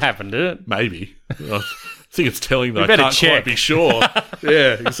happened. Oh, it did happen, did it? Maybe. I think it's telling that I can't quite be sure.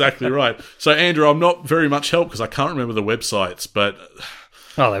 Yeah, exactly right. So, Andrew, I'm not very much help because I can't remember the websites, but...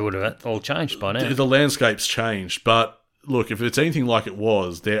 Oh, they would have all changed by now. The landscape's changed, but look, if it's anything like it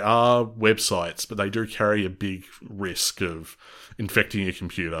was, there are websites, but they do carry a big risk of infecting your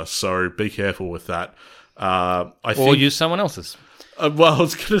computer, so be careful with that. Or use someone else's. Well, I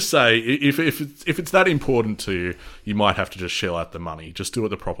was going to say, if it's that important to you, you might have to just shell out the money. Just do it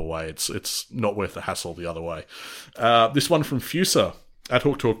the proper way. It's not worth the hassle the other way. This one from Fusa at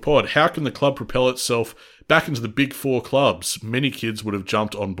Hawk Talk Pod. How can the club propel itself back into the big four clubs? Many kids would have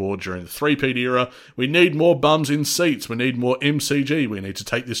jumped on board during the three-peat era. We need more bums in seats. We need more MCG. We need to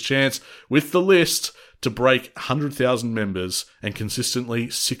take this chance with the list to break 100,000 members and consistently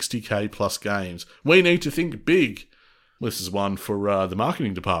 60k plus games. We need to think big. This is one for the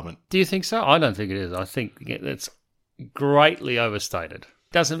marketing department. Do you think so? I don't think it is. I think it's greatly overstated.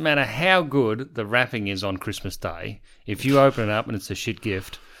 Doesn't matter how good the wrapping is on Christmas Day. If you open it up and it's a shit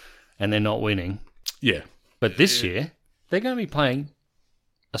gift and they're not winning. Yeah. But this year, they're going to be playing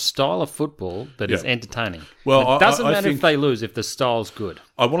a style of football that is entertaining. Well, it doesn't matter if they lose, if the style's good.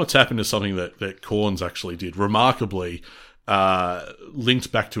 I want to tap into something that Corns actually did. Remarkably,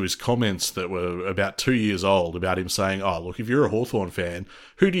 linked back to his comments that were about 2 years old about him saying, oh, look, if you're a Hawthorn fan,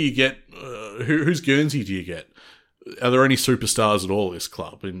 who do you get? Whose Guernsey do you get? Are there any superstars at all at this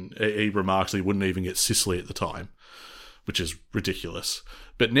club? And he remarks he wouldn't even get Sicily at the time, which is ridiculous.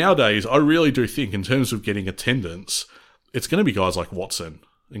 But nowadays, I really do think in terms of getting attendance, it's going to be guys like Watson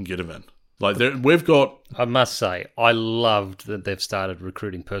and Gitterman. Like we've got... I must say, I loved that they've started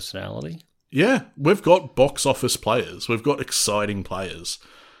recruiting personality. Yeah, we've got box office players. We've got exciting players.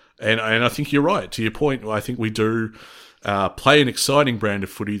 And I think you're right. To your point, I think we do play an exciting brand of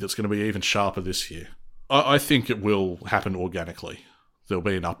footy that's going to be even sharper this year. I think it will happen organically. There'll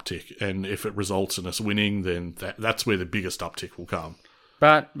be an uptick. And if it results in us winning, then that's where the biggest uptick will come.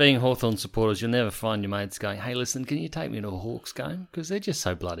 But being Hawthorn supporters, you'll never find your mates going, hey, listen, can you take me to a Hawks game? Because they're just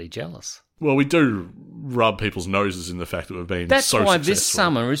so bloody jealous. Well, we do rub people's noses in the fact that we've been That's so why successful. This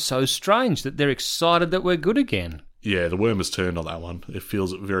summer is so strange, that they're excited that we're good again. Yeah, the worm has turned on that one. It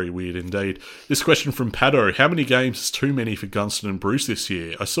feels very weird indeed. This question from Paddo. How many games is too many for Gunston and Bruce this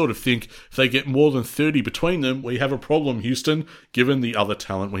year? I sort of think if they get more than 30 between them, we have a problem, Houston, given the other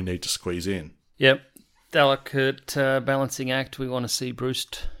talent we need to squeeze in. Yep. Delicate balancing act. We want to see Bruce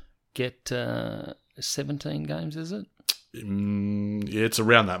get 17 games, is it? Yeah, it's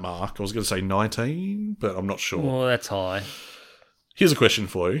around that mark. I was going to say 19, but I'm not sure. Well, that's high. Here's a question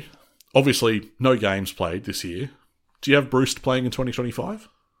for you. Obviously, no games played this year. Do you have Bruce playing in 2025?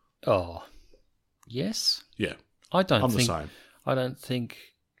 Oh, yes. Yeah. I'm the same. I don't think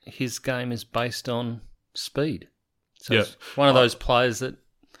his game is based on speed. So yeah. It's one of those players that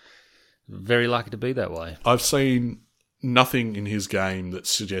very lucky to be that way. I've seen nothing in his game that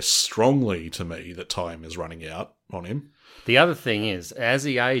suggests strongly to me that time is running out on him. The other thing is, as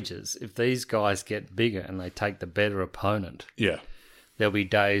he ages, if these guys get bigger and they take the better opponent, there'll be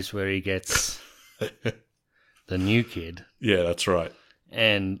days where he gets the new kid. Yeah, that's right.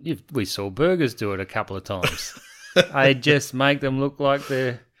 And we saw Burgers do it a couple of times. They just make them look like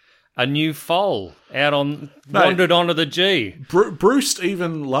they're a new foal wandered onto the G. Bruce,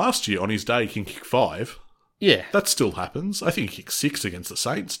 even last year on his day, can kick 5. Yeah. That still happens. I think he kicked 6 against the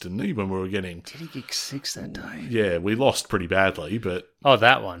Saints, didn't he, when we were getting... Did he kick 6 that day? Yeah, we lost pretty badly, but... Oh,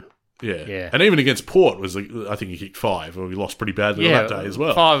 that one. Yeah. And even against Port, I think he kicked 5, or we lost pretty badly on that day as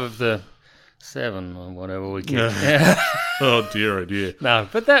well. 5 of the 7 or whatever we kicked. Oh, dear. No,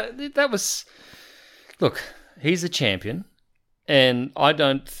 but that was... Look, he's a champion, and I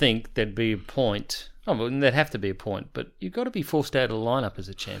don't think there'd be a point... Oh, well, there'd have to be a point, but you've got to be forced out of the lineup as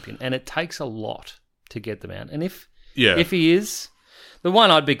a champion, and it takes a lot to get them out. And if he is, the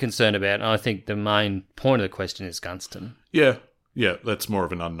one I'd be concerned about, and I think the main point of the question is Gunston. Yeah, that's more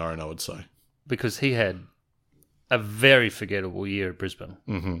of an unknown, I would say. because he had a very forgettable year at Brisbane.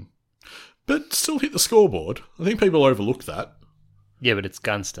 Mm-hmm. But still hit the scoreboard. I think people overlook that. Yeah, but it's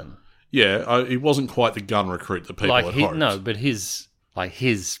Gunston. Yeah, he wasn't quite the gun recruit that people had hoped. No, but his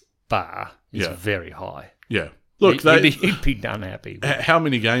bar is very high. Yeah. Look, he'd be unhappy. How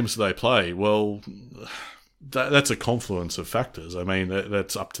many games do they play? Well, that's a confluence of factors. I mean,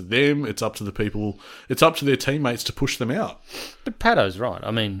 that's up to them. It's up to the people. It's up to their teammates to push them out. But Paddo's right.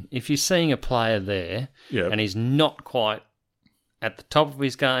 I mean, if you're seeing a player there and he's not quite at the top of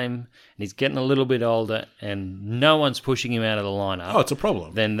his game and he's getting a little bit older and no one's pushing him out of the lineup... Oh, it's a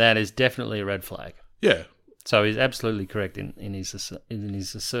problem. ...then that is definitely a red flag. Yeah. So he's absolutely correct in his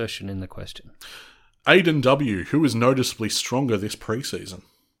assertion in the question. Aidan W., who is noticeably stronger this preseason?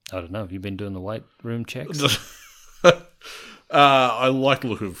 I don't know. Have you been doing the weight room checks? I like the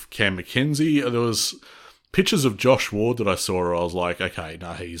look of Cam McKenzie. There was pictures of Josh Ward that I saw where I was like, okay,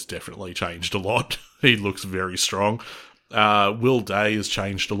 no, he's definitely changed a lot. He looks very strong. Will Day has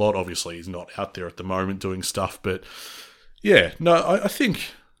changed a lot. Obviously, he's not out there at the moment doing stuff. But, yeah, no, I think...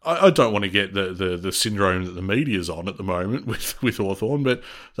 I don't want to get the syndrome that the media's on at the moment with Hawthorn, but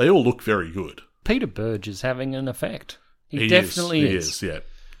they all look very good. Peter Burge is having an effect. He definitely is. He is, yeah.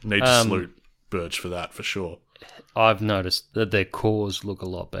 Need to salute Burge for that, for sure. I've noticed that their cores look a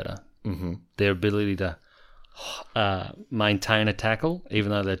lot better. Mm-hmm. Their ability to maintain a tackle,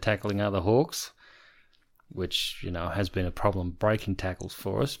 even though they're tackling other Hawks, which, has been a problem breaking tackles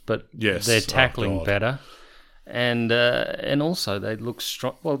for us, but they're tackling better. And also they look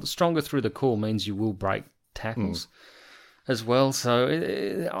strong. Well, the stronger through the core means you will break tackles as well. So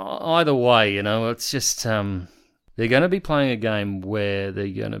either way, it's just... they're going to be playing a game where they're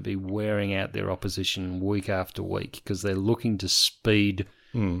going to be wearing out their opposition week after week because they're looking to speed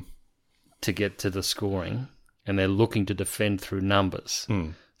to get to the scoring and they're looking to defend through numbers.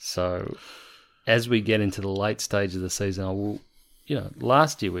 So as we get into the late stage of the season,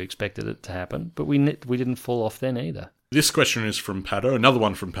 last year we expected it to happen, but we didn't fall off then either. This question is from Paddo. Another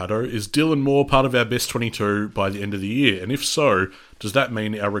one from Paddo. Is Dylan Moore part of our best 22 by the end of the year? And if so, does that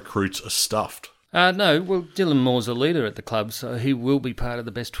mean our recruits are stuffed? No, well, Dylan Moore's a leader at the club, so he will be part of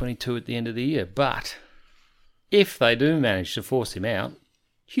the best 22 at the end of the year. But if they do manage to force him out,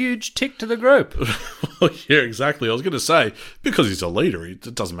 huge tick to the group. Yeah, exactly. I was going to say, because he's a leader,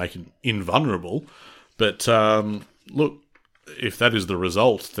 it doesn't make him invulnerable. But look, if that is the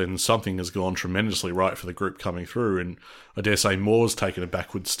result, then something has gone tremendously right for the group coming through. And I dare say Moore's taken a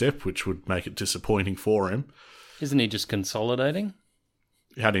backward step, which would make it disappointing for him. Isn't he just consolidating?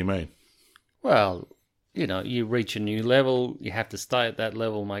 How do you mean? Well, you reach a new level, you have to stay at that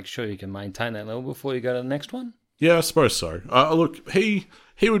level, make sure you can maintain that level before you go to the next one. Yeah, I suppose so. Look, he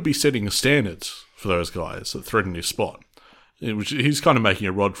would be setting the standards for those guys that threaten his spot. He's kind of making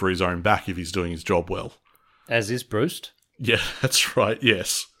a rod for his own back if he's doing his job well. As is Bruce. Yeah, that's right,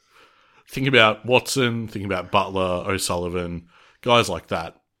 yes. Think about Watson, think about Butler, O'Sullivan, guys like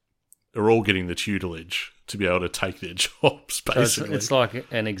that are all getting the tutelage to be able to take their jobs, basically. So it's like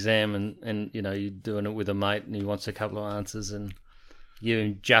an exam and you're doing it with a mate and he wants a couple of answers and you're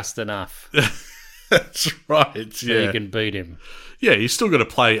just enough. That's right, so you can beat him. Yeah, you still got to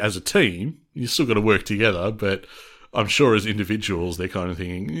play as a team. You still got to work together, but I'm sure as individuals they're kind of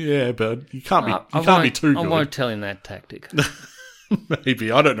thinking, yeah, but you can't be too good. I won't tell him that tactic.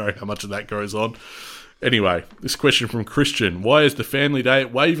 Maybe. I don't know how much of that goes on. Anyway, this question from Christian. Why is the family day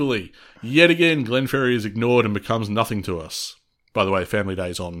at Waverley? Yet again, Glenferrie is ignored and becomes nothing to us. By the way, family day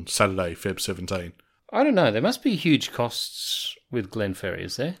is on Saturday, Feb 17. I don't know. There must be huge costs with Glenferrie,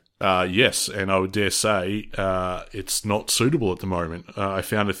 is there? Yes, and I would dare say it's not suitable at the moment. I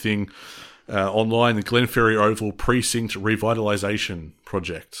found a thing online, the Glenferrie Oval Precinct Revitalisation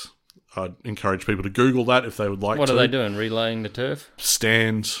Project. I'd encourage people to Google that if they would like to. What are they doing? Relaying the turf?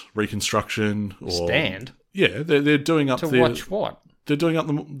 Stand, reconstruction. Or, stand? Yeah, they're doing up to watch what? They're doing up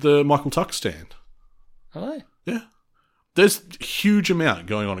the Michael Tuck stand. Are they? Yeah. There's a huge amount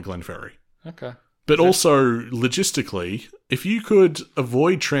going on at Glenferrie. Okay. But also, logistically, if you could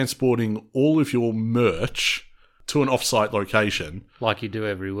avoid transporting all of your merch to an off-site location... Like you do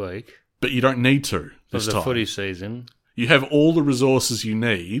every week. But you don't need to this time. For the footy season... You have all the resources you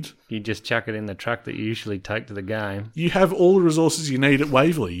need. You just chuck it in the truck that you usually take to the game. You have all the resources you need at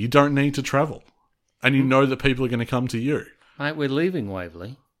Waverley. You don't need to travel. And you know that people are going to come to you. Mate, we're leaving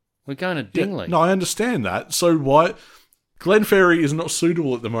Waverley. We're going to Dingley. Yeah, no, I understand that. So why... Glenferrie is not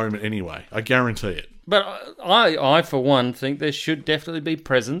suitable at the moment anyway. I guarantee it. But I, for one, think there should definitely be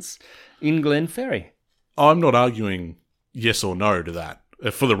presence in Glenferrie. I'm not arguing yes or no to that.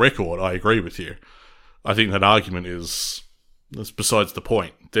 For the record, I agree with you. I think that argument is That's besides the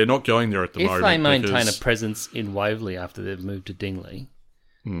point. They're not going there at the moment. If they maintain a presence in Waverley after they've moved to Dingley,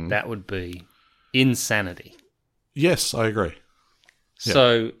 that would be insanity. Yes, I agree.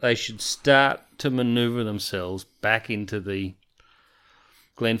 So they should start to manoeuvre themselves back into the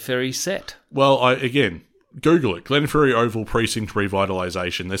Glenferrie set. Well, again, Google it. Glenferrie Oval Precinct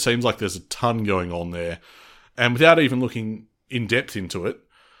Revitalisation. There seems like there's a ton going on there. And without even looking in depth into it,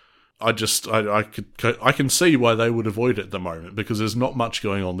 I can see why they would avoid it at the moment, because there's not much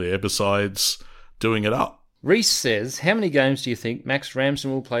going on there besides doing it up. Reese says, how many games do you think Max Ramsden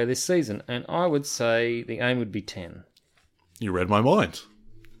will play this season? And I would say the aim would be 10. You read my mind.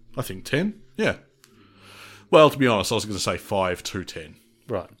 I think 10. Yeah. Well, to be honest, I was going to say 5 to 10.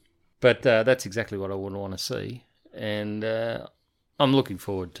 Right. But that's exactly what I would want to see. And I'm looking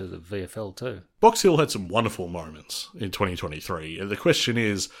forward to the VFL too. Box Hill had some wonderful moments in 2023. And the question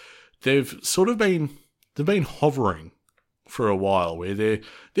is, they've been hovering for a while where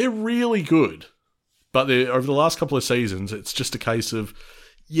they're really good. But over the last couple of seasons, it's just a case of,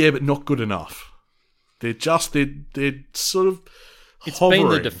 but not good enough. They're sort of It's hovering.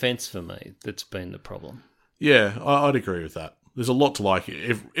 been the defence for me that's been the problem. Yeah, I'd agree with that. There's a lot to like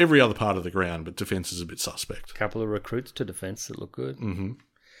every other part of the ground, but defence is a bit suspect. A couple of recruits to defence that look good. Mm-hmm.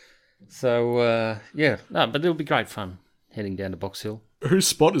 So, but it'll be great fun heading down to Box Hill. Whose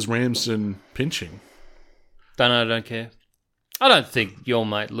spot is Ramsden pinching? Don't care. I don't think your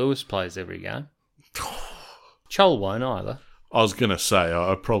mate Lewis plays every game. Chol won't either. I was going to say,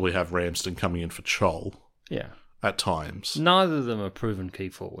 I'd probably have Ramsden coming in for Chol. Yeah. At times. Neither of them are proven key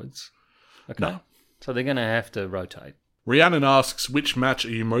forwards. Okay. No. So they're going to have to rotate. Rhiannon asks, which match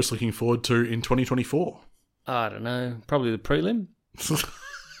are you most looking forward to in 2024? I don't know. Probably the prelim.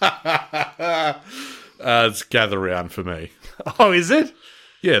 It's gather round for me. Oh, is it?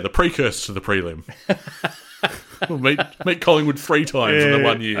 Yeah, the precursor to the prelim. We'll meet Collingwood 3 times in the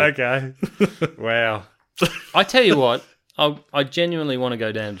 1 year. Okay. Wow. I tell you what, I genuinely want to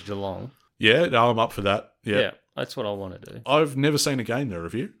go down to Geelong. Yeah, no, I'm up for that. Yeah, that's what I want to do. I've never seen a game there,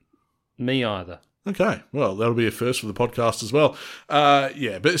 have you? Me either. Okay, well, that'll be a first for the podcast as well.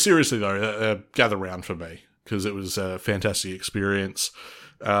 But seriously though, gather round for me, because it was a fantastic experience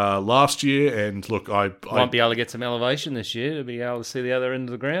last year, and look, I might be able to get some elevation this year to be able to see the other end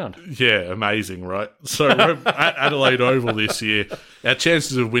of the ground. Yeah, amazing, right? So we're at Adelaide Oval this year. Our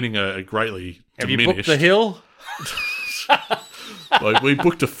chances of winning are greatly Have diminished. you booked the hill? Like, we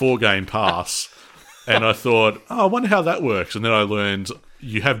booked a 4-game pass, and I thought, I wonder how that works. And then I learned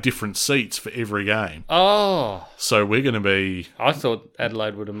you have different seats for every game. Oh. So we're going to be... I thought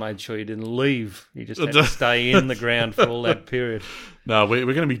Adelaide would have made sure you didn't leave. You just had to stay in the ground for all that period. No, we're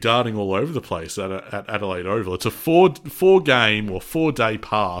going to be darting all over the place at Adelaide Oval. It's a 4-game or 4-day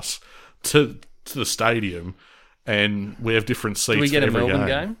pass to the stadium, and we have different seats for every game. Do we get a Melbourne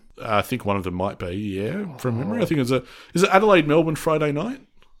game? I think one of them might be, yeah, from memory. I think is it Adelaide-Melbourne Friday night?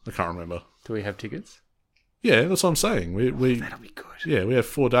 I can't remember. Do we have tickets? Yeah, that's what I'm saying. We that'll be good. Yeah, we have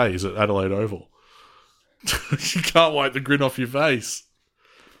 4 days at Adelaide Oval. You can't wipe the grin off your face.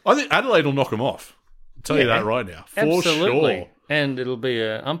 I think Adelaide will knock them off. I'll tell you that right now. For absolutely. Sure. And it'll be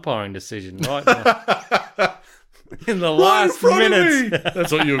an umpiring decision right now. In the last minutes.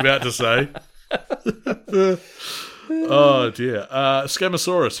 That's what you were about to say. Oh, dear.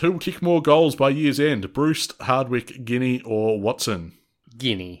 Scamasaurus, who will kick more goals by year's end? Bruce, Hardwick, Guinea, or Watson?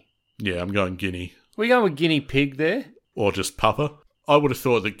 Guinea. Yeah, I'm going Guinea. We go with guinea pig there? Or just Papa? I would have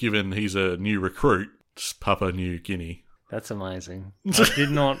thought that given he's a new recruit, just Papa New Guinea. That's amazing. I did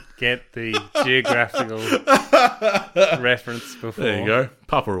not get the geographical reference before. There you go.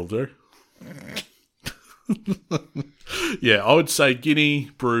 Papa will do. Yeah, I would say Guinea,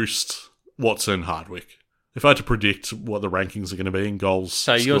 Bruce, Watson, Hardwick. If I had to predict what the rankings are going to be in goals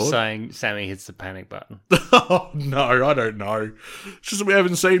So you're scored. saying Sammy hits the panic button? Oh, no, I don't know. It's just that we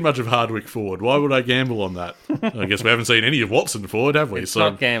haven't seen much of Hardwick forward. Why would I gamble on that? I guess we haven't seen any of Watson forward, have we? It's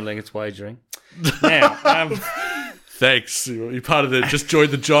not gambling, it's wagering. Now, thanks. You're part of the just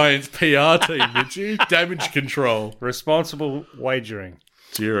joined the Giants PR team, did you? Damage control. responsible wagering.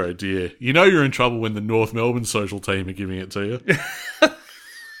 Dear, oh dear. You know you're in trouble when the North Melbourne social team are giving it to you.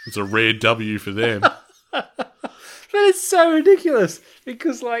 It's a rare W for them. But it's so ridiculous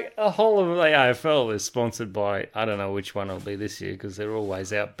because, like, a whole of the AFL is sponsored by, I don't know which one it'll be this year because they're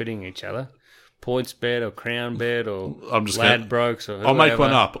always outbidding each other. PointsBet or CrownBet or Ladbrokes or whoever. I'll make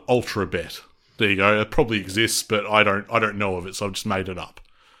one up. UltraBet. There you go. It probably exists, but I don't know of it, so I've just made it up.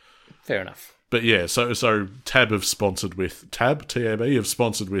 Fair enough. But yeah, so Tab have sponsored with TAB have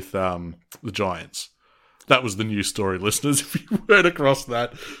sponsored with the Giants. That was the news story, listeners. If you weren't across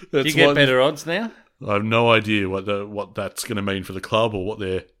that, Do you get better odds now? I have no idea what that's going to mean for the club or what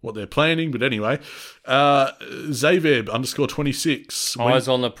they're planning. But anyway, Zaveb _26. Eyes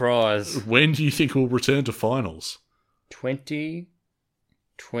on the prize. When do you think we'll return to finals?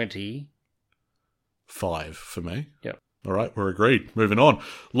 2025 for me. Yep. All right, we're agreed. Moving on.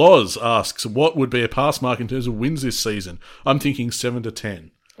 Loz asks, what would be a pass mark in terms of wins this season? I'm thinking 7 to 10.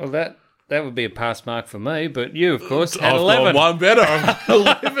 Well, that would be a pass mark for me, but you, of course, had 11. I've got one better. I'm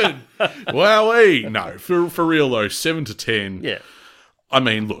 11. Wowee. No, for real though, 7 to 10. Yeah. I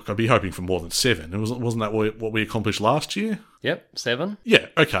mean, look, I'd be hoping for more than 7. Wasn't that what we accomplished last year? Yep, 7. Yeah,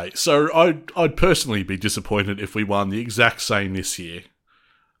 okay. So I'd personally be disappointed if we won the exact same this year.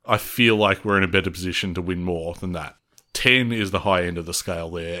 I feel like we're in a better position to win more than that. 10 is the high end of the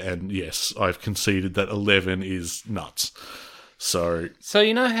scale there, and yes, I've conceded that 11 is nuts. So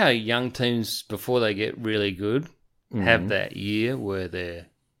you know how young teams, before they get really good, have that year where they're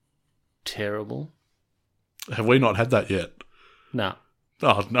terrible? Have we not had that yet? No.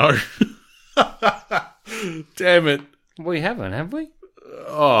 Oh, no. Damn it. We haven't, have we?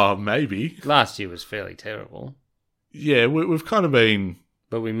 Oh, maybe. Last year was fairly terrible. Yeah, we've kind of been...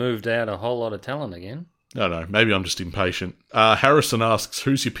 But we moved out a whole lot of talent again. I don't know. Maybe I'm just impatient. Harrison asks,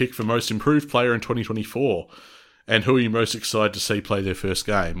 who's your pick for most improved player in 2024? And who are you most excited to see play their first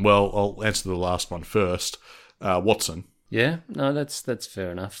game? Well, I'll answer the last one first. Watson. Yeah, no, that's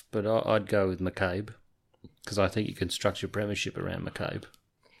fair enough. But I'd go with McCabe because I think you can structure premiership around McCabe.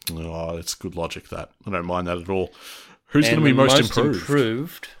 Oh, it's good logic, that. I don't mind that at all. Who's going to be most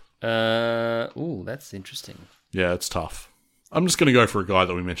improved? That's interesting. Yeah, it's tough. I'm just going to go for a guy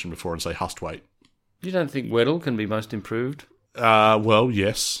that we mentioned before and say Hustwaite. You don't think Weddle can be most improved? Well,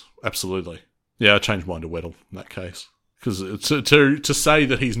 yes, absolutely. Yeah, I changed mine to Weddle in that case. Because to say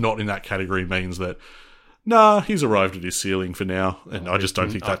that he's not in that category means that, he's arrived at his ceiling for now, and I just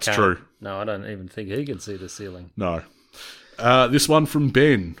don't think that's true. No, I don't even think he can see the ceiling. No. This one from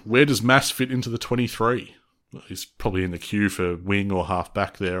Ben. Where does Mass fit into the 23? Well, he's probably in the queue for wing or half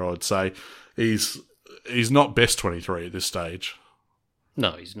back there, I would say. He's not best 23 at this stage.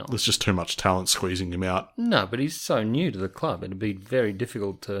 No, he's not. There's just too much talent squeezing him out. No, but he's so new to the club. It'd be very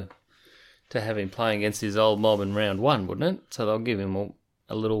difficult to have him playing against his old mob in round 1, wouldn't it? So they'll give him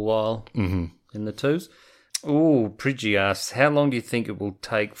a little while in the twos. Ooh, Pridgy asks, how long do you think it will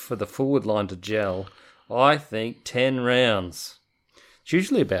take for the forward line to gel? I think 10 rounds. It's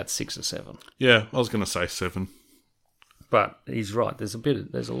usually about 6 or 7. Yeah, I was going to say 7. But he's right. There's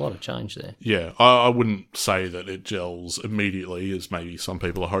a lot of change there. Yeah, I wouldn't say that it gels immediately, as maybe some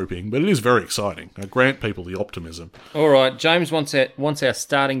people are hoping, but it is very exciting. I grant people the optimism. All right, James wants our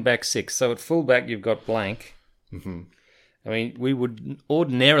starting back 6. So at fullback, you've got Blank. Mm-hmm. I mean, we would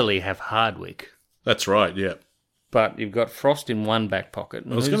ordinarily have Hardwick. That's right, yeah. But you've got Frost in one back pocket.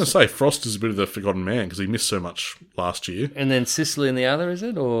 I was going to say Frost is a bit of the forgotten man because he missed so much last year. And then Sicily in the other, is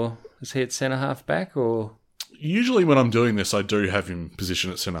it? Or is he at centre half back? Or usually when I'm doing this, I do have him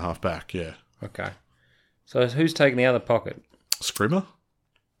positioned at centre half back, yeah. Okay. So who's taking the other pocket? Scrimmer.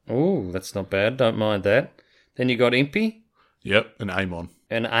 Oh, that's not bad. Don't mind that. Then you got Impey. Yep, and Amon.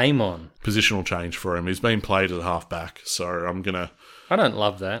 Positional change for him. He's been played at half back, so I'm going to... I don't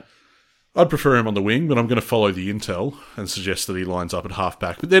love that. I'd prefer him on the wing, but I'm going to follow the intel and suggest that he lines up at half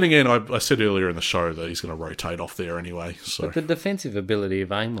back. But then again, I said earlier in the show that he's going to rotate off there anyway. So. But the defensive ability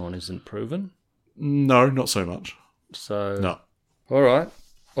of Amon isn't proven. No, not so much. So no. All right.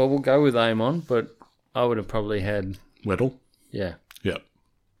 Well, we'll go with Amon, but I would have probably had Weddle. Yeah. Yep.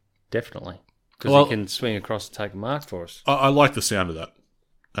 Definitely, because he can swing across and take a mark for us. I like the sound of that.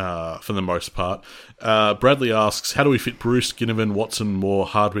 For the most part. Bradley asks, how do we fit Bruce, Ginnivan, Watson, Moore,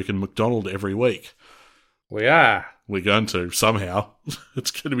 Hardwick and McDonald every week? We're going to, somehow.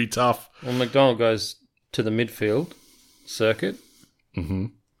 It's going to be tough. Well, McDonald goes to the midfield circuit,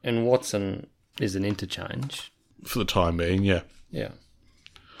 and Watson is an interchange. For the time being, yeah. Yeah.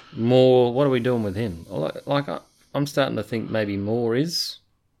 Moore, what are we doing with him? I'm starting to think maybe Moore is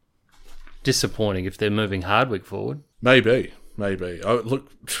disappointing if they're moving Hardwick forward. Maybe. Look,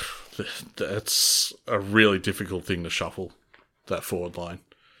 that's a really difficult thing to shuffle, that forward line.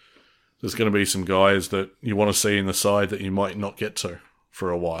 There's going to be some guys that you want to see in the side that you might not get to for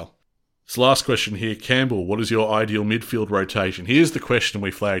a while. So last question here. Campbell, what is your ideal midfield rotation? Here's the question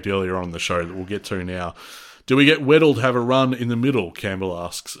we flagged earlier on in the show that we'll get to now. Do we get Weddle to have a run in the middle? Campbell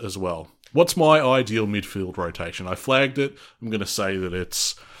asks as well. What's my ideal midfield rotation? I flagged it. I'm going to say that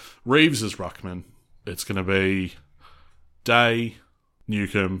it's Reeves as ruckman. It's going to be Day,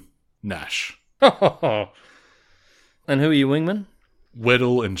 Newcomb, Nash. And who are you wingmen?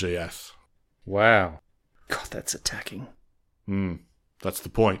 Weddle and Giath. Wow. God, that's attacking. That's the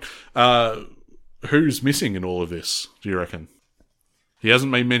point. Who's missing in all of this, do you reckon? He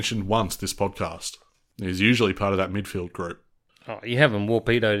hasn't been mentioned once this podcast. He's usually part of that midfield group. Oh, you haven't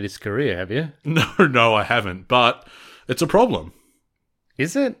torpedoed his career, have you? No, I haven't. But it's a problem.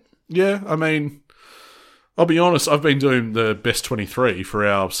 Is it? Yeah, I mean, I'll be honest, I've been doing the best 23 for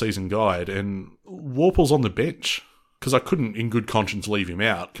our season guide, and Worpel's on the bench because I couldn't, in good conscience, leave him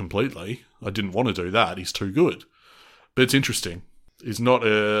out completely. I didn't want to do that. He's too good. But it's interesting. He's not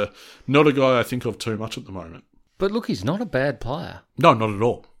a guy I think of too much at the moment. But look, he's not a bad player. No, not at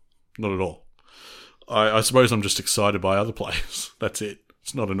all. Not at all. I suppose I'm just excited by other players. That's it.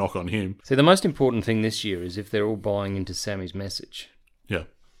 It's not a knock on him. See, the most important thing this year is if they're all buying into Sammy's message. Yeah.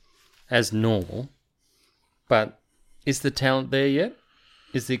 As normal. But is the talent there yet?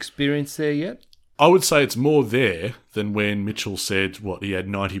 Is the experience there yet? I would say it's more there than when Mitchell said, he had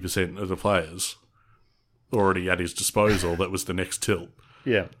 90% of the players already at his disposal. That was the next tilt.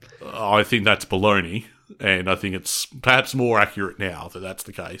 Yeah. I think that's baloney, and I think it's perhaps more accurate now that that's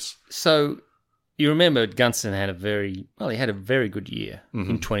the case. So you remember Gunston had a very good year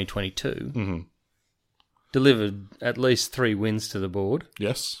in 2022. Mm-hmm. Delivered at least 3 wins to the board.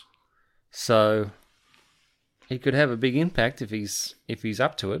 Yes. So he could have a big impact if he's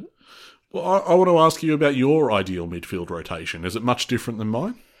up to it. Well, I want to ask you about your ideal midfield rotation. Is it much different than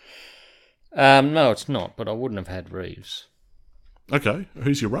mine? No, it's not, but I wouldn't have had Reeves. Okay.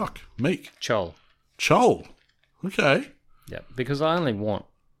 Who's your ruck? Meek. Chol. Okay. Yeah, because I only want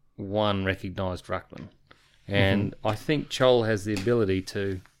one recognised ruckman. And I think Chol has the ability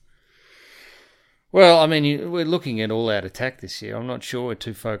to... Well, I mean, we're looking at all-out attack this year. I'm not sure we're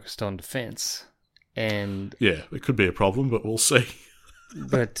too focused on defence. And yeah, it could be a problem, but we'll see.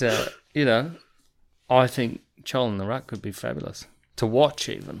 But, I think Chol in the ruck could be fabulous. To watch,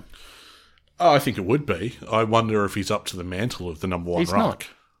 even. Oh, I think it would be. I wonder if he's up to the mantle of the number 1 He's ruck. not.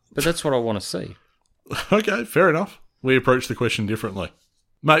 But that's what I want to see. Okay, fair enough. We approach the question differently.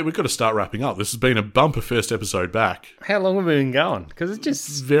 Mate, we've got to start wrapping up. This has been a bumper first episode back. How long have we been going? Because it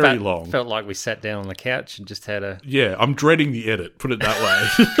just very long. Felt like we sat down on the couch and just had a... Yeah, I'm dreading the edit, put it that way.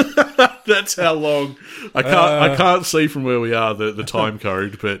 That's how long. I can't see from where we are the time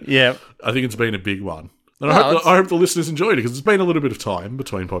code, but yeah, I think it's been a big one. And I hope the listeners enjoyed it, because it's been a little bit of time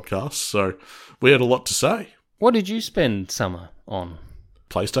between podcasts, so we had a lot to say. What did you spend summer on?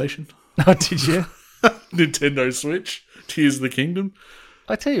 PlayStation. Oh, did you? Nintendo Switch. Tears of the Kingdom.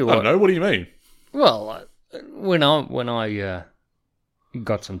 I tell you what. I don't know. What do you mean? Well, when I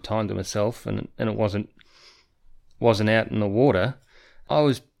got some time to myself and it wasn't out in the water, I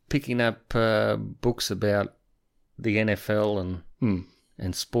was picking up books about the NFL and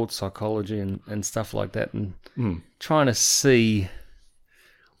sports psychology and stuff like that, and trying to see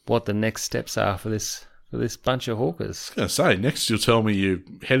what the next steps are for this bunch of hawkers. I was going to say, next you'll tell me you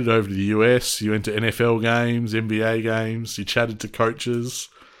headed over to the US, you went to NFL games, NBA games, you chatted to coaches,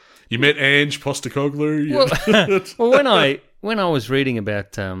 you met Ange Postecoglou. Well, when I was reading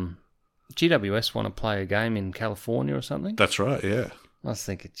about GWS want to play a game in California or something. That's right, yeah. I was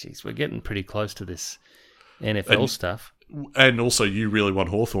thinking, geez, we're getting pretty close to this NFL stuff. And also, you really want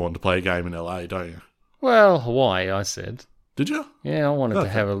Hawthorn to play a game in LA, don't you? Well, Hawaii, I said. Did you? Yeah, I wanted to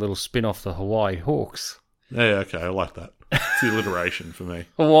have a little spin off the Hawaii Hawks. Yeah, okay, I like that. It's the alliteration for me.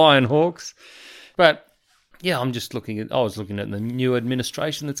 Hawaiian Hawks. But, yeah, I was looking at the new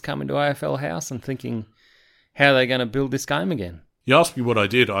administration that's come into AFL House and thinking, how are they going to build this game again? You asked me what I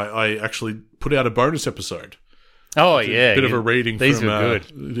did. I actually put out a bonus episode. Oh, yeah. A bit of a reading these from were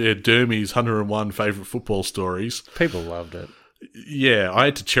good. Dermy's 101 favourite football stories. People loved it. Yeah, I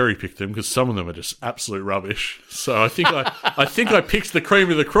had to cherry pick them because some of them are just absolute rubbish. So I think I picked the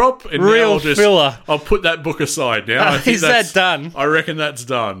cream of the crop, and real now filler. I'll put that book aside now. Is that done? I reckon that's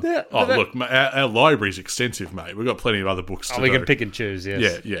done. Yeah, look, our library's extensive, mate. We've got plenty of other books to we do. can pick and choose.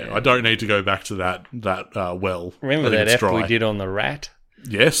 Yes. Yeah. I don't need to go back to that well. Remember that app we did on the rat?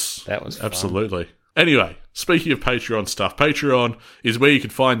 Yes, that was fun. Absolutely. Anyway, speaking of Patreon stuff, Patreon is where you can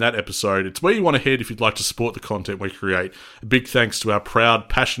find that episode. It's where you want to head if you'd like to support the content we create. A big thanks to our proud,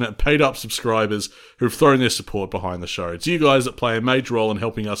 passionate, paid-up subscribers who've thrown their support behind the show. It's you guys that play a major role in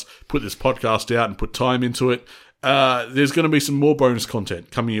helping us put this podcast out and put time into it. There's going to be some more bonus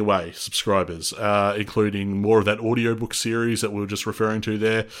content coming your way, subscribers, including more of that audiobook series that we were just referring to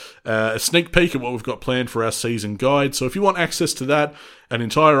there, a sneak peek at what we've got planned for our season guide. So if you want access to that, an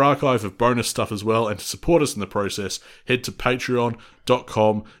entire archive of bonus stuff as well, and to support us in the process, head to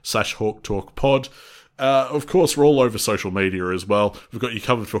patreon.com/hawktalkpod. Of course, we're all over social media as well. We've got you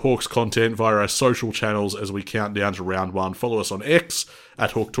covered for Hawks content via our social channels as we count down to round one. Follow us on X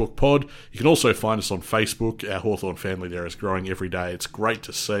at Hawk Talk Pod. You can also find us on Facebook. Our Hawthorn family there is growing every day. It's great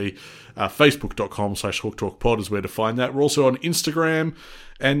to see. Facebook.com/Hawk Talk Pod is where to find that. We're also on Instagram.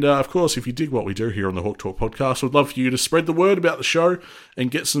 And, of course, if you dig what we do here on the Hawk Talk podcast, we'd love for you to spread the word about the show and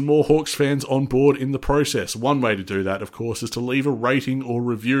get some more Hawks fans on board in the process. One way to do that, of course, is to leave a rating or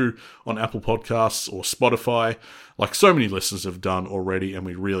review on Apple Podcasts or Spotify, like so many listeners have done already, and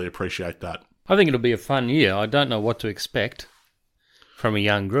we really appreciate that. I think it'll be a fun year. I don't know what to expect from a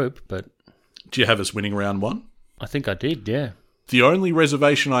young group, but... Do you have us winning round one? I think I did, yeah. The only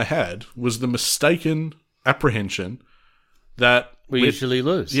reservation I had was the mistaken apprehension that... We usually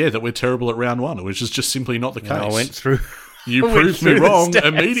lose. Yeah, that we're terrible at round one, which is just simply not the case. I went through... You proved me wrong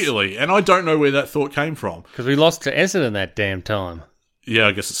immediately, and I don't know where that thought came from. Because we lost to Essendon that damn time. Yeah,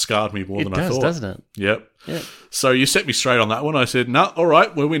 I guess it scarred me more than I thought. It does, doesn't it? Yep. Yeah. So you set me straight on that one. I said, no, all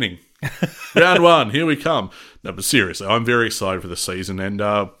right, we're winning. Round one, here we come. No, but seriously, I'm very excited for the season, and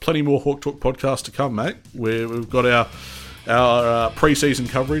plenty more Hawk Talk podcasts to come, mate. We've got our pre-season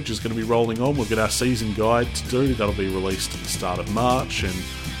coverage is going to be rolling on. We've got our season guide to do. That'll be released at the start of March, and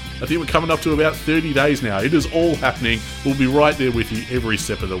I think we're coming up to about 30 days now. It is all happening. We'll be right there with you every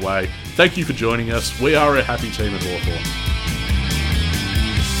step of the way. Thank you for joining us. We are a happy team at Hawthorn.